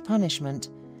deserved punishment,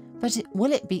 but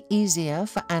will it be easier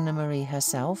for Annamarie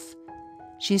herself?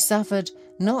 She suffered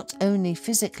not only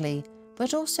physically,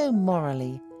 but also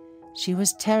morally. She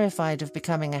was terrified of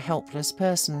becoming a helpless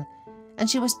person, and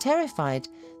she was terrified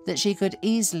that she could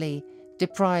easily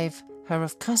deprive her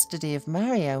of custody of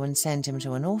Mario and send him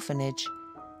to an orphanage.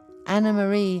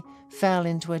 Annamarie fell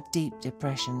into a deep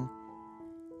depression.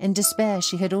 In despair,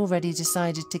 she had already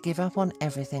decided to give up on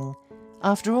everything.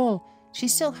 After all, she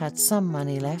still had some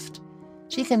money left.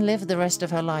 She can live the rest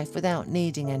of her life without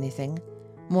needing anything.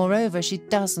 Moreover, she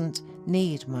doesn't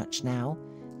need much now,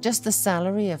 just the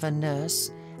salary of a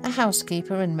nurse, a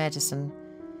housekeeper and medicine.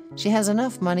 She has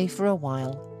enough money for a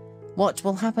while. What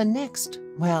will happen next?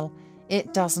 Well,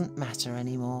 it doesn't matter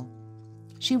anymore.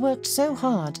 She worked so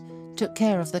hard, took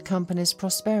care of the company's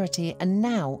prosperity, and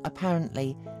now,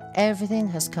 apparently, everything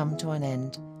has come to an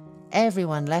end.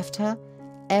 Everyone left her,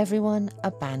 everyone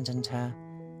abandoned her.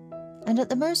 And at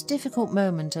the most difficult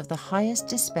moment of the highest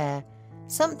despair,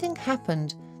 something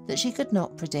happened that she could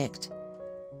not predict.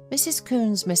 Mrs.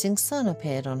 Coon's missing son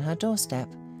appeared on her doorstep.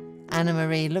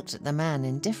 Annamarie looked at the man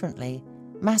indifferently.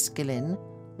 Masculine,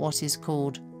 what is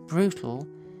called brutal,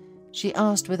 she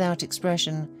asked without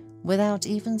expression, without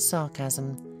even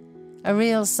sarcasm. "A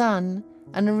real son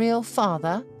and a real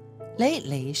father?"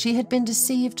 Lately, she had been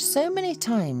deceived so many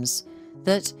times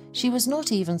that she was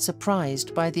not even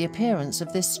surprised by the appearance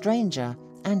of this stranger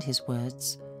and his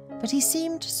words, but he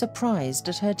seemed surprised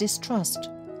at her distrust.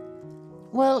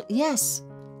 "Well, yes,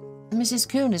 Mrs.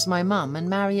 Coon is my mum and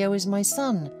Mario is my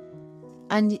son.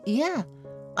 And yeah,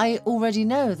 I already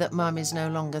know that Mum is no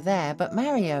longer there, but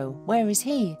Mario, where is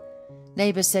he?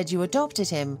 Neighbours said you adopted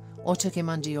him or took him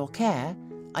under your care.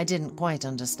 I didn't quite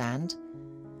understand.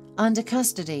 Under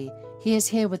custody, he is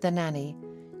here with the nanny.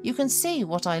 You can see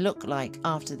what I look like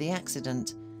after the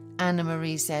accident,"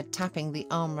 Annamarie said, tapping the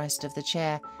armrest of the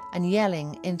chair and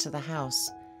yelling into the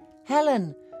house.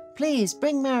 "Helen, please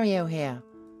bring Mario here."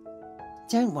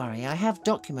 "Don't worry, I have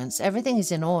documents. Everything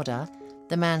is in order,"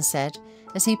 the man said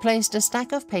as he placed a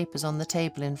stack of papers on the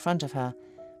table in front of her,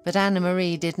 but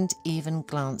Annamarie didn't even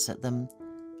glance at them.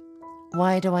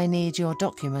 "Why do I need your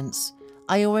documents?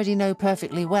 I already know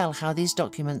perfectly well how these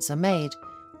documents are made.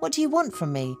 What do you want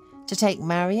from me? To take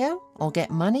Mario or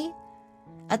get money?"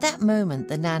 At that moment,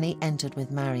 the nanny entered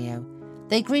with Mario.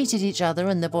 They greeted each other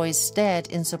and the boys stared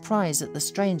in surprise at the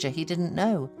stranger he didn't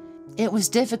know. It was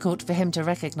difficult for him to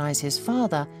recognize his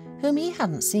father, whom he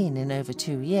hadn't seen in over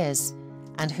 2 years,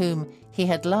 and whom he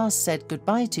had last said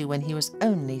goodbye to when he was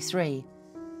only 3.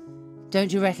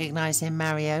 "Don't you recognize him,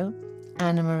 Mario?"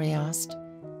 Annamarie asked.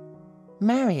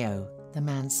 "Mario," the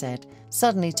man said,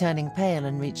 suddenly turning pale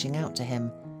and reaching out to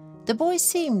him. The boy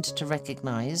seemed to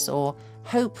recognize or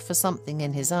hope for something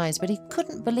in his eyes, but he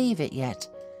couldn't believe it yet,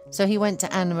 so he went to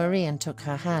Annamarie and took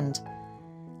her hand.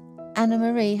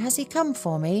 "Annamarie, has he come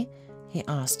for me?" he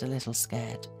asked, a little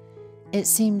scared. "It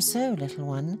seems so, little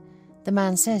one. The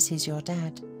man says he's your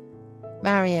dad."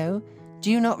 "Mario,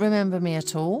 do you not remember me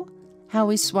at all? How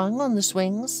we swung on the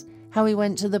swings? How we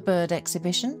went to the bird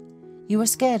exhibition? You were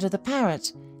scared of the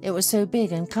parrot. It was so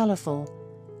big and colourful."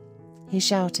 He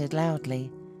shouted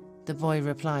loudly. The boy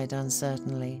replied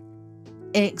uncertainly.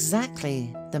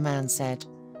 "Exactly," the man said.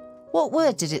 "What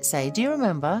word did it say? Do you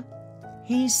remember?"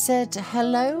 "He said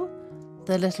hello,"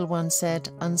 the little one said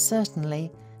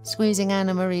uncertainly, squeezing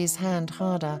Annamarie's hand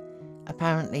harder.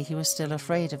 Apparently he was still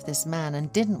afraid of this man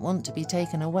and didn't want to be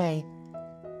taken away.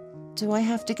 "Do I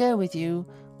have to go with you,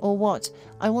 or what?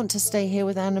 I want to stay here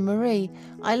with Annamarie.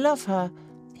 I love her,"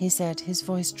 he said, his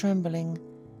voice trembling.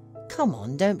 "Come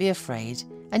on, don't be afraid.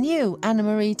 And you,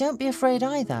 Annamarie, don't be afraid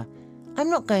either. I'm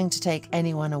not going to take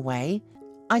anyone away.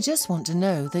 I just want to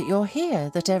know that you're here,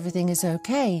 that everything is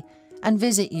okay, and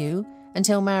visit you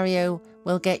until Mario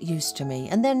will get used to me,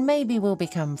 and then maybe we'll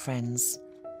become friends."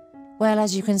 "Well,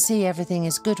 as you can see, everything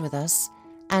is good with us."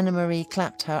 Annamarie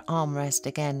clapped her armrest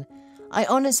again. "I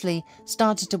honestly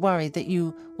started to worry that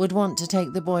you would want to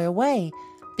take the boy away,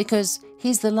 because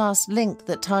he's the last link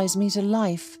that ties me to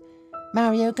life.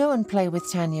 Mario, go and play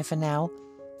with Tanya for now.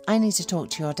 I need to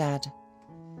talk to your dad."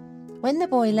 When the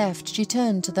boy left, she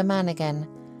turned to the man again.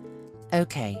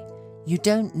 "Okay, you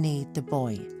don't need the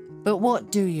boy. But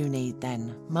what do you need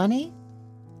then? Money?"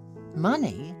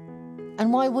 "Money?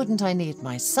 And why wouldn't I need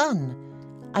my son?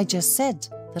 I just said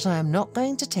that I am not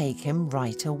going to take him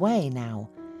right away now.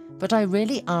 But I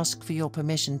really ask for your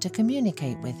permission to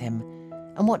communicate with him.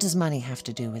 And what does money have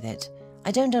to do with it?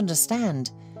 I don't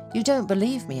understand. You don't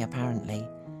believe me, apparently."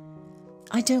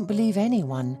 "I don't believe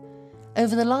anyone.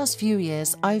 Over the last few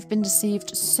years, I've been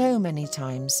deceived so many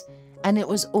times, and it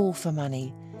was all for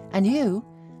money. And you,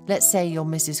 let's say you're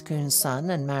Mrs. Coon's son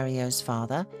and Mario's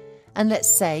father, and let's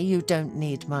say you don't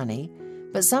need money,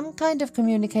 but some kind of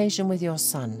communication with your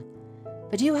son.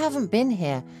 But you haven't been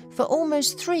here for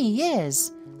almost 3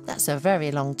 years. That's a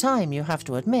very long time, you have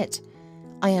to admit.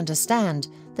 I understand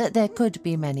that there could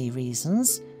be many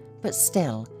reasons, but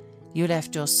still, you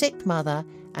left your sick mother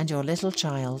and your little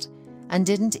child, and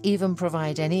didn't even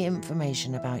provide any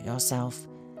information about yourself.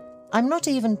 I'm not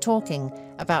even talking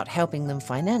about helping them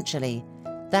financially.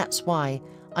 That's why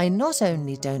I not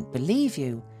only don't believe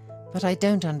you, but I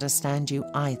don't understand you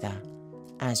either.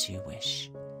 As you wish."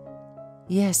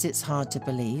 "Yes, it's hard to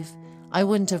believe. I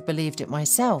wouldn't have believed it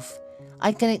myself.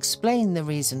 I can explain the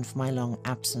reason for my long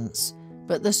absence,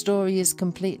 but the story is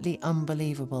completely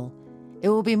unbelievable. It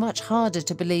will be much harder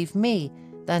to believe me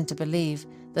than to believe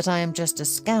that I am just a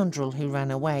scoundrel who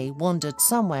ran away, wandered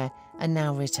somewhere, and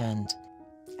now returned.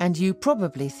 And you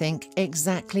probably think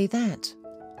exactly that."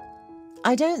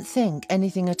 "I don't think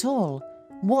anything at all.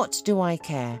 What do I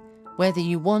care? Whether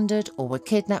you wandered or were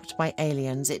kidnapped by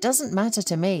aliens, it doesn't matter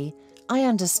to me. I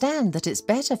understand that it's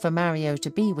better for Mario to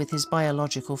be with his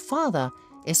biological father,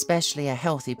 especially a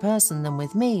healthy person, than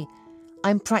with me.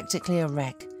 I'm practically a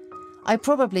wreck. I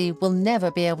probably will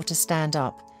never be able to stand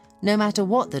up, no matter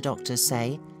what the doctors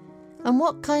say. And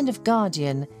what kind of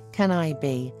guardian can I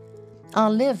be?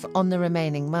 I'll live on the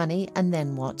remaining money, and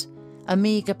then what? A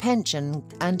meagre pension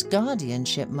and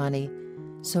guardianship money.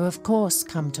 So of course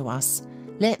come to us.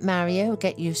 Let Mario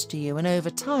get used to you, and over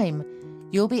time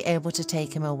you'll be able to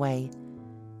take him away.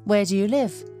 Where do you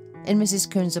live? In Mrs.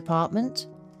 Coon's apartment?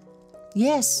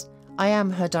 Yes, I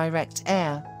am her direct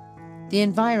heir. The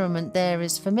environment there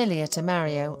is familiar to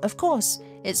Mario. Of course,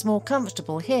 it's more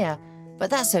comfortable here, but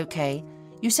that's okay.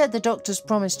 You said the doctors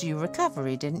promised you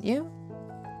recovery, didn't you?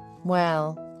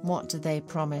 Well, what did they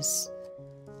promise?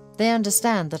 They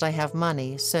understand that I have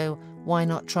money, so why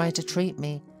not try to treat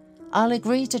me? I'll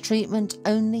agree to treatment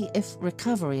only if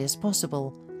recovery is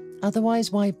possible.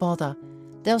 Otherwise, why bother?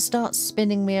 They'll start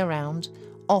spinning me around,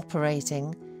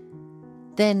 operating,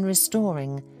 then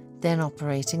restoring, then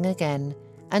operating again,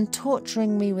 and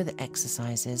torturing me with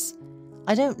exercises.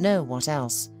 I don't know what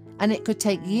else, and it could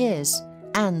take years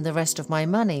and the rest of my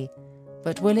money.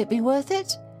 But will it be worth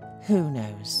it? Who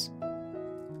knows?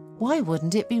 Why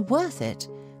wouldn't it be worth it?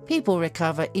 People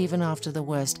recover even after the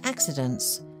worst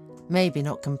accidents. Maybe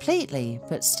not completely,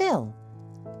 but still.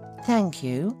 Thank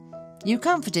you. You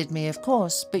comforted me, of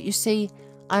course, but you see,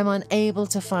 I'm unable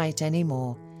to fight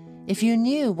anymore. If you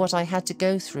knew what I had to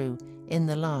go through in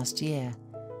the last year.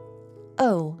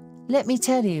 Oh, let me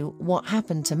tell you what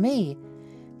happened to me.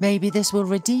 Maybe this will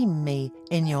redeem me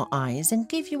in your eyes and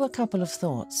give you a couple of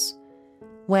thoughts.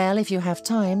 Well, if you have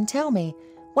time, tell me.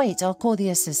 Wait, I'll call the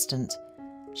assistant.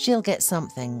 She'll get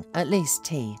something, at least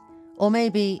tea. Or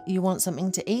maybe you want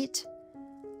something to eat?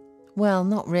 Well,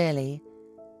 not really.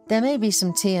 There may be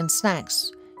some tea and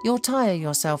snacks. You'll tire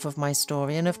yourself of my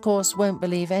story and of course won't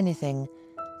believe anything.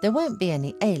 There won't be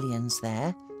any aliens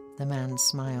there, the man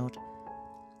smiled.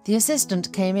 The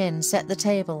assistant came in, set the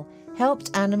table,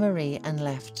 helped Annamarie and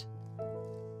left.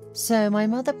 So my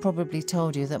mother probably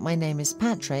told you that my name is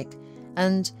Patrick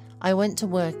and I went to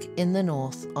work in the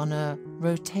north on a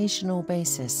rotational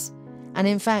basis. And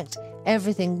in fact,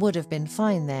 everything would have been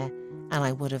fine there and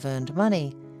I would have earned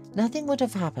money. Nothing would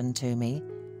have happened to me,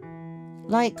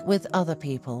 like with other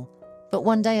people. But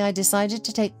one day I decided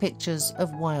to take pictures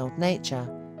of wild nature.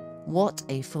 What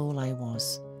a fool I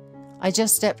was. I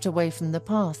just stepped away from the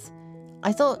path.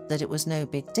 I thought that it was no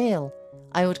big deal.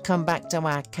 I would come back to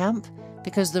our camp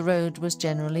because the road was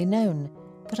generally known.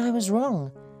 But I was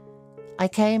wrong. I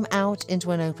came out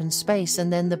into an open space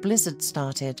and then the blizzard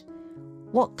started.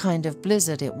 What kind of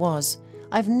blizzard it was!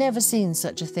 I've never seen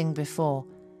such a thing before.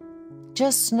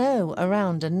 Just snow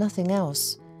around and nothing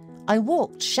else. I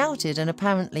walked, shouted, and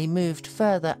apparently moved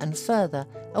further and further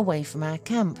away from our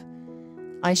camp.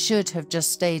 I should have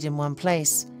just stayed in one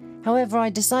place. However, I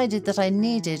decided that I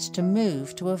needed to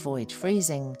move to avoid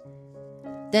freezing.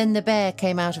 Then the bear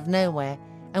came out of nowhere,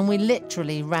 and we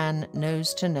literally ran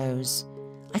nose to nose.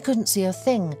 I couldn't see a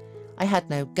thing. I had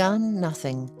no gun,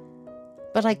 nothing.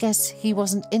 But I guess he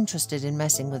wasn't interested in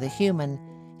messing with a human.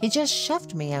 He just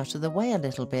shoved me out of the way a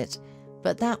little bit,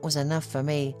 but that was enough for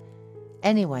me.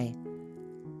 Anyway,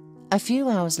 a few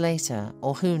hours later,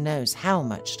 or who knows how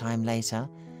much time later,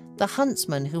 the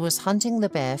huntsman who was hunting the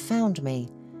bear found me.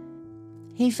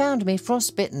 He found me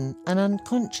frostbitten and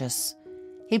unconscious.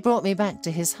 He brought me back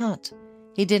to his hut.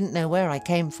 He didn't know where I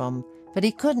came from, but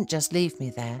he couldn't just leave me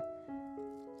there.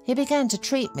 He began to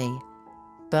treat me.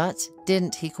 But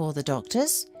didn't he call the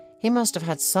doctors? He must have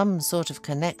had some sort of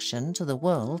connection to the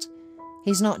world.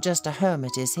 He's not just a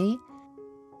hermit, is he?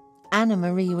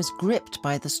 Annamarie was gripped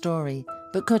by the story,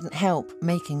 but couldn't help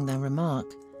making the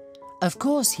remark. Of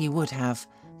course he would have,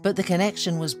 but the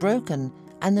connection was broken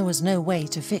and there was no way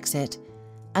to fix it.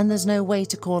 And there's no way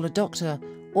to call a doctor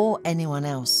or anyone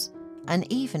else.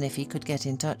 And even if he could get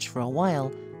in touch for a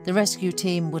while, the rescue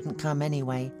team wouldn't come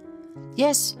anyway.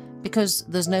 Yes, because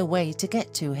there's no way to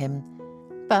get to him.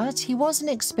 But he was an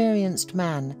experienced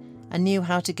man and knew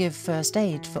how to give first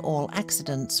aid for all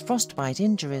accidents, frostbite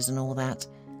injuries and all that.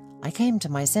 I came to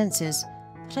my senses,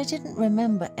 but I didn't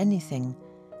remember anything.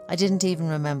 I didn't even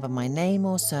remember my name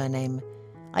or surname.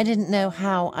 I didn't know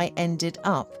how I ended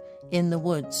up in the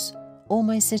woods or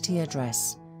my city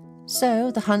address.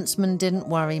 So the huntsman didn't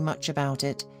worry much about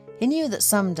it. He knew that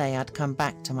someday I'd come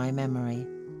back to my memory.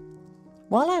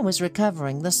 While I was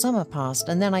recovering, the summer passed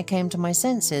and then I came to my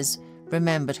senses,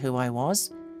 remembered who I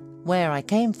was, where I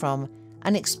came from,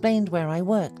 and explained where I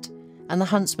worked. And the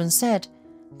huntsman said,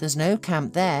 "There's no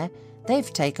camp there.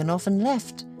 They've taken off and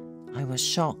left." I was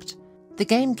shocked. The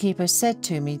gamekeeper said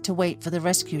to me to wait for the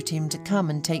rescue team to come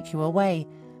and take you away.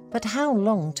 But how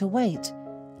long to wait?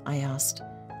 I asked.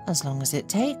 "As long as it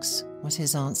takes," was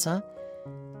his answer.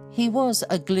 He was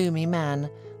a gloomy man,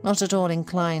 not at all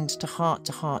inclined to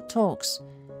heart-to-heart talks.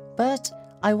 But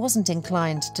I wasn't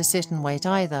inclined to sit and wait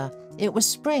either. It was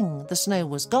spring, the snow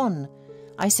was gone.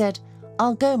 I said,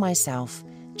 "I'll go myself.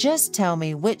 Just tell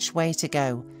me which way to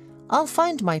go. I'll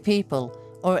find my people,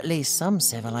 or at least some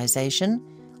civilization.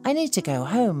 I need to go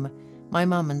home. My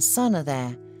mum and son are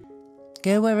there."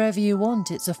 "Go wherever you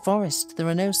want. It's a forest. There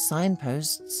are no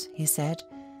signposts," he said.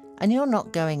 "And you're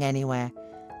not going anywhere.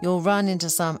 You'll run into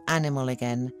some animal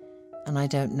again. And I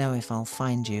don't know if I'll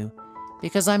find you,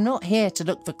 because I'm not here to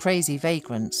look for crazy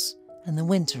vagrants, and the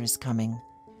winter is coming."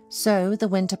 So the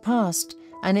winter passed,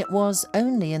 and it was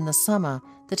only in the summer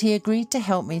that he agreed to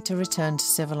help me to return to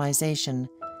civilization.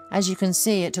 As you can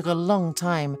see, it took a long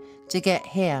time to get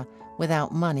here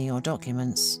without money or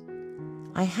documents.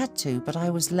 I had to, but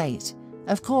I was late.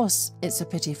 Of course, it's a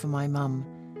pity for my mum.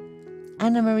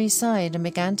 Annamarie sighed and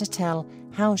began to tell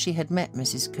how she had met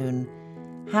Mrs. Coon,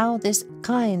 how this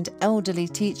kind elderly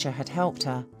teacher had helped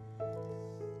her.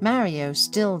 Mario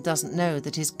still doesn't know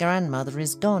that his grandmother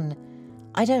is gone.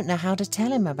 I don't know how to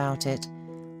tell him about it,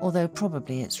 although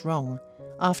probably it's wrong.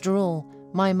 After all,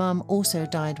 my mum also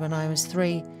died when I was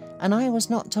 3, and I was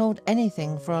not told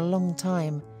anything for a long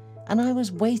time, and I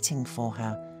was waiting for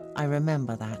her. I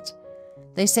remember that.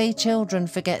 They say children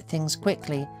forget things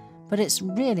quickly, but it's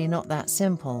really not that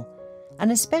simple,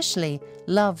 and especially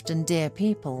loved and dear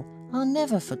people are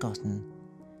never forgotten.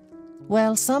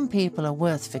 Well, some people are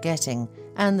worth forgetting,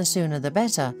 and the sooner the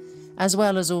better, as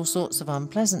well as all sorts of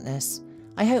unpleasantness.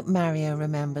 I hope Mario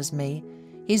remembers me.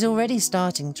 He's already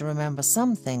starting to remember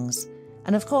some things,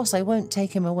 and of course I won't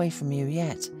take him away from you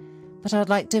yet, but I'd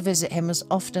like to visit him as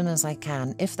often as I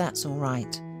can, if that's all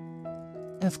right.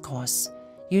 Of course,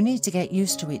 you need to get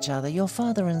used to each other, your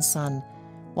father and son,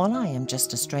 while I am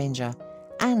just a stranger,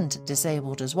 and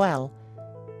disabled as well.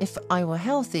 If I were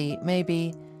healthy,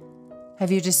 maybe...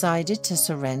 Have you decided to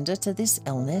surrender to this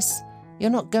illness?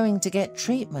 You're not going to get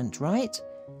treatment, right?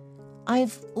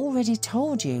 I've already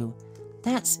told you.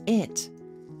 That's it.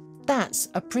 That's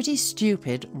a pretty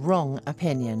stupid, wrong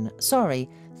opinion. Sorry,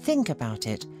 think about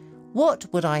it. What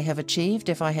would I have achieved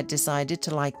if I had decided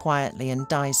to lie quietly and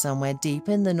die somewhere deep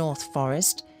in the North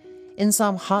Forest, in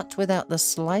some hut without the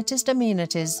slightest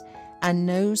amenities and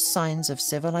no signs of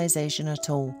civilization at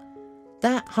all?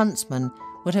 That huntsman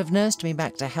would have nursed me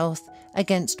back to health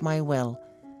against my will.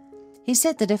 He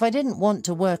said that if I didn't want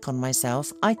to work on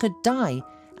myself, I could die,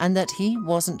 and that he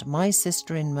wasn't my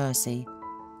sister in mercy.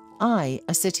 I,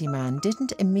 a city man,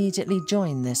 didn't immediately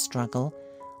join this struggle.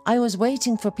 I was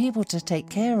waiting for people to take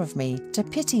care of me, to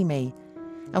pity me.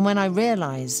 And when I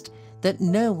realized that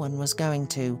no one was going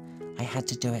to, I had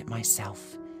to do it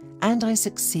myself. And I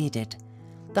succeeded.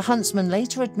 The huntsman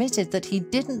later admitted that he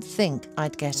didn't think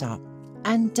I'd get up.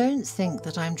 And don't think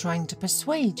that I'm trying to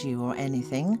persuade you or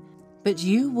anything, but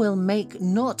you will make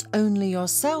not only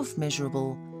yourself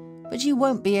miserable, but you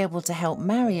won't be able to help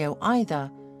Mario either.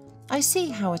 I see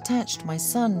how attached my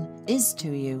son is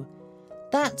to you.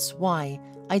 That's why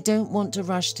I don't want to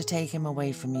rush to take him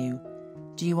away from you.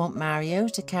 Do you want Mario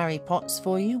to carry pots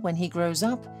for you when he grows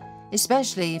up,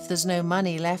 especially if there's no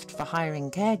money left for hiring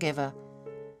a caregiver?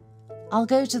 I'll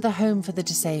go to the home for the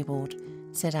disabled,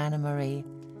 said Annamarie.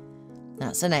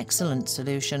 That's an excellent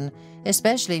solution,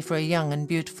 especially for a young and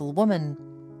beautiful woman.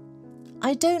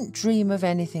 I don't dream of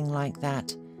anything like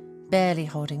that. Barely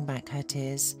holding back her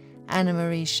tears,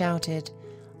 Annamarie shouted,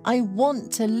 I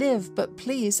want to live, but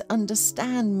please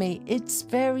understand me. It's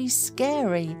very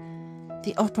scary.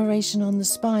 The operation on the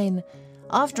spine.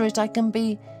 After it, I can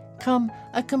become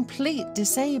a complete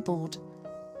disabled.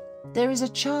 There is a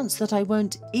chance that I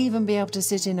won't even be able to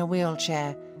sit in a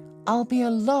wheelchair. I'll be a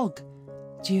log.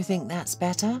 Do you think that's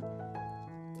better?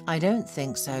 I don't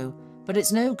think so, but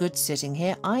it's no good sitting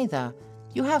here either.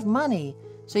 You have money,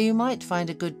 so you might find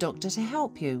a good doctor to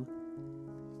help you.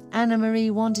 Annamarie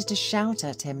wanted to shout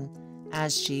at him,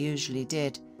 as she usually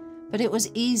did, but it was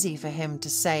easy for him to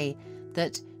say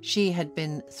that she had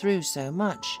been through so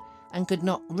much and could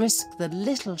not risk the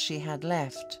little she had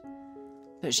left.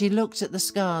 But she looked at the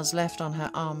scars left on her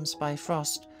arms by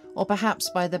frost, or perhaps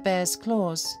by the bear's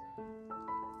claws,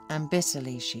 and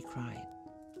bitterly she cried.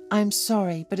 I'm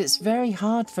sorry, but it's very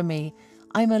hard for me.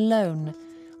 I'm alone.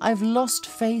 I've lost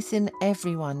faith in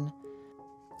everyone.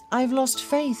 I've lost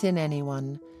faith in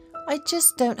anyone. I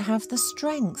just don't have the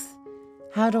strength.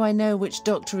 How do I know which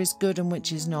doctor is good and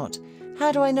which is not?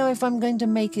 How do I know if I'm going to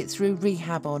make it through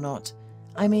rehab or not?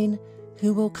 I mean,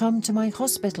 who will come to my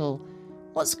hospital?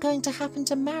 What's going to happen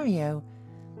to Mario?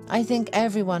 I think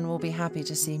everyone will be happy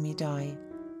to see me die.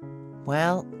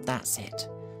 Well, that's it.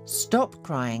 Stop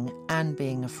crying and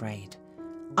being afraid.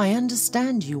 I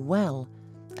understand you well,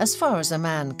 as far as a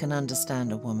man can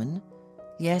understand a woman.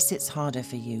 Yes, it's harder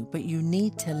for you, but you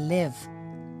need to live.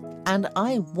 and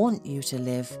I want you to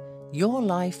live your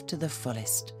life to the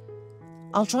fullest.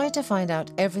 I'll try to find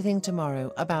out everything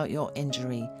tomorrow about your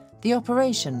injury, the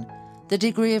operation, the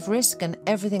degree of risk and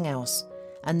everything else,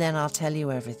 and then I'll tell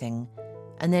you everything.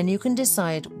 And then you can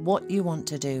decide what you want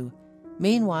to do.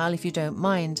 Meanwhile, if you don't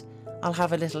mind, I'll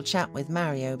have a little chat with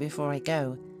Mario before I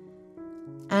go."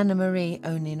 Annamarie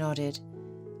only nodded.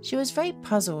 She was very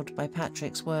puzzled by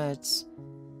Patrick's words.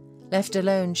 Left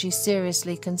alone, she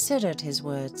seriously considered his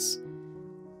words.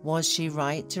 Was she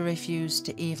right to refuse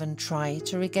to even try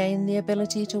to regain the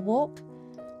ability to walk?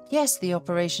 Yes, the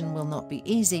operation will not be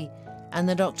easy, and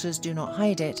the doctors do not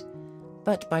hide it,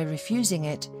 but by refusing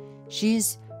it,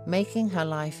 she's making her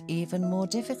life even more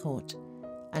difficult.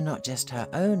 And not just her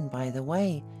own, by the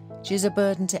way. She's a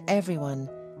burden to everyone,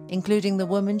 including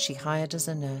the woman she hired as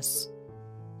a nurse.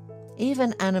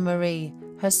 Even Annamarie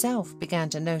herself began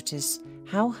to notice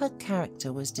how her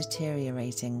character was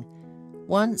deteriorating.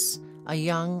 Once a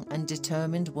young and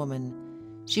determined woman,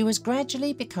 she was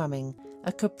gradually becoming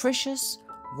a capricious,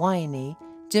 whiny,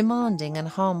 demanding and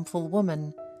harmful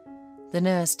woman. The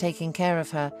nurse taking care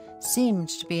of her seemed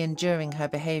to be enduring her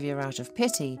behaviour out of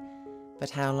pity, but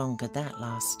how long could that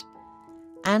last?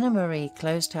 Annamarie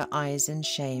closed her eyes in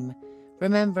shame,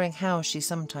 remembering how she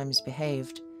sometimes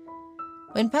behaved.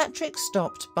 When Patrick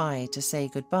stopped by to say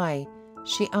goodbye,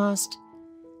 she asked,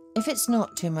 "If it's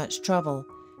not too much trouble,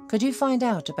 could you find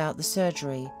out about the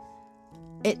surgery?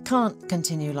 It can't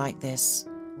continue like this."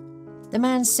 The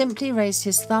man simply raised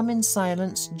his thumb in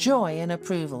silence, joy and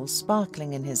approval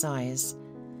sparkling in his eyes.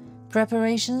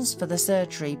 Preparations for the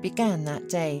surgery began that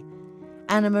day.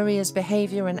 Annamarie's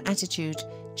behaviour and attitude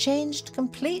changed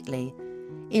completely,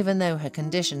 even though her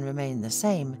condition remained the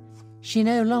same. She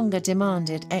no longer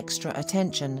demanded extra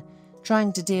attention,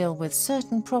 trying to deal with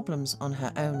certain problems on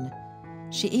her own.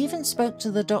 She even spoke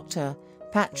to the doctor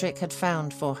Patrick had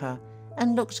found for her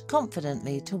and looked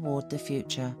confidently toward the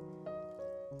future.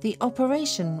 The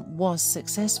operation was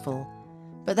successful,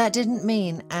 but that didn't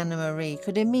mean Annamarie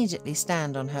could immediately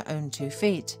stand on her own 2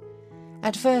 feet.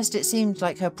 At first it seemed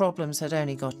like her problems had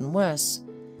only gotten worse,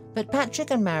 but Patrick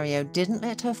and Mario didn't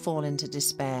let her fall into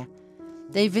despair.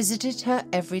 They visited her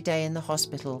every day in the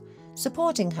hospital,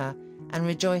 supporting her and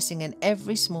rejoicing in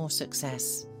every small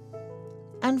success.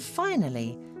 And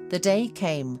finally, the day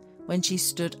came when she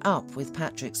stood up with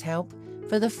Patrick's help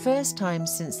for the first time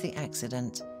since the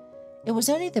accident. It was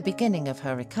only the beginning of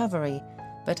her recovery,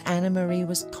 but Annamarie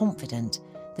was confident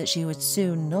that she would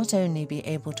soon not only be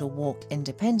able to walk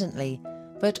independently,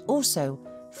 but also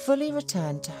fully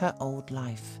return to her old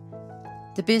life.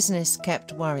 The business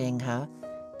kept worrying her,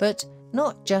 but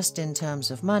not just in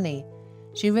terms of money.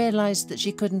 She realized that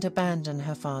she couldn't abandon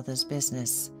her father's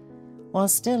business. While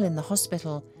still in the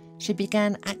hospital, she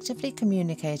began actively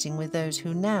communicating with those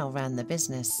who now ran the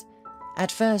business.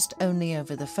 At first only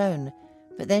over the phone,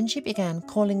 but then she began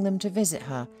calling them to visit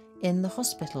her in the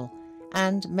hospital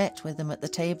and met with them at the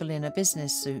table in a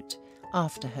business suit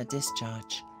after her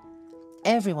discharge.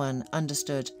 Everyone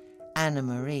understood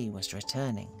Annamarie was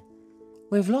returning.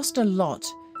 "We've lost a lot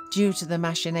due to the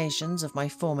machinations of my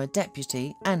former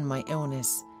deputy and my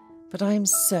illness, but I am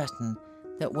certain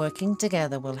that working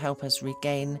together will help us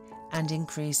regain and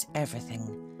increase everything,"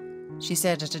 she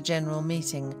said at a general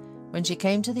meeting when she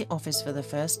came to the office for the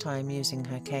first time using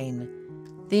her cane.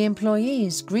 The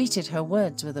employees greeted her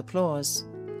words with applause.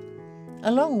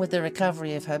 Along with the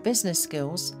recovery of her business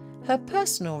skills, her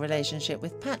personal relationship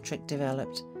with Patrick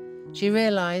developed. She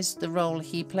realized the role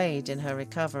he played in her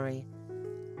recovery.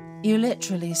 "You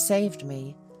literally saved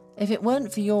me. If it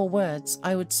weren't for your words,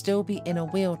 I would still be in a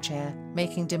wheelchair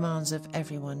making demands of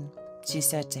everyone," she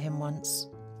said to him once.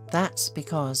 "That's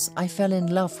because I fell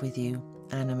in love with you,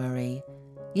 Annamarie.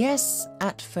 Yes,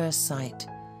 at first sight.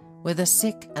 With a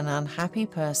sick and unhappy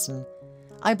person,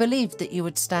 I believed that you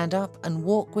would stand up and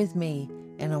walk with me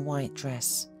in a white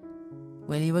dress.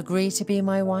 Will you agree to be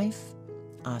my wife?"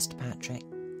 asked Patrick.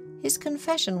 His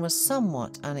confession was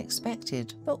somewhat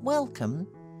unexpected, but welcome.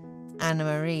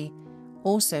 Annamarie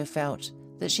also felt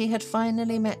that she had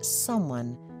finally met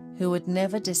someone who would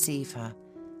never deceive her,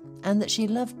 and that she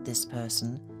loved this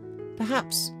person,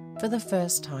 perhaps for the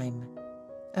first time.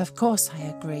 "Of course I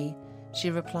agree," she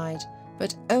replied,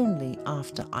 "but only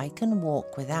after I can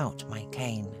walk without my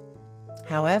cane."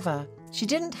 However, she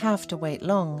didn't have to wait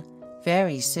long.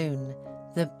 Very soon,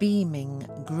 the beaming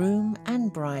groom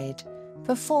and bride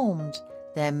performed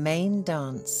their main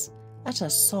dance at a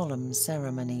solemn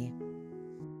ceremony.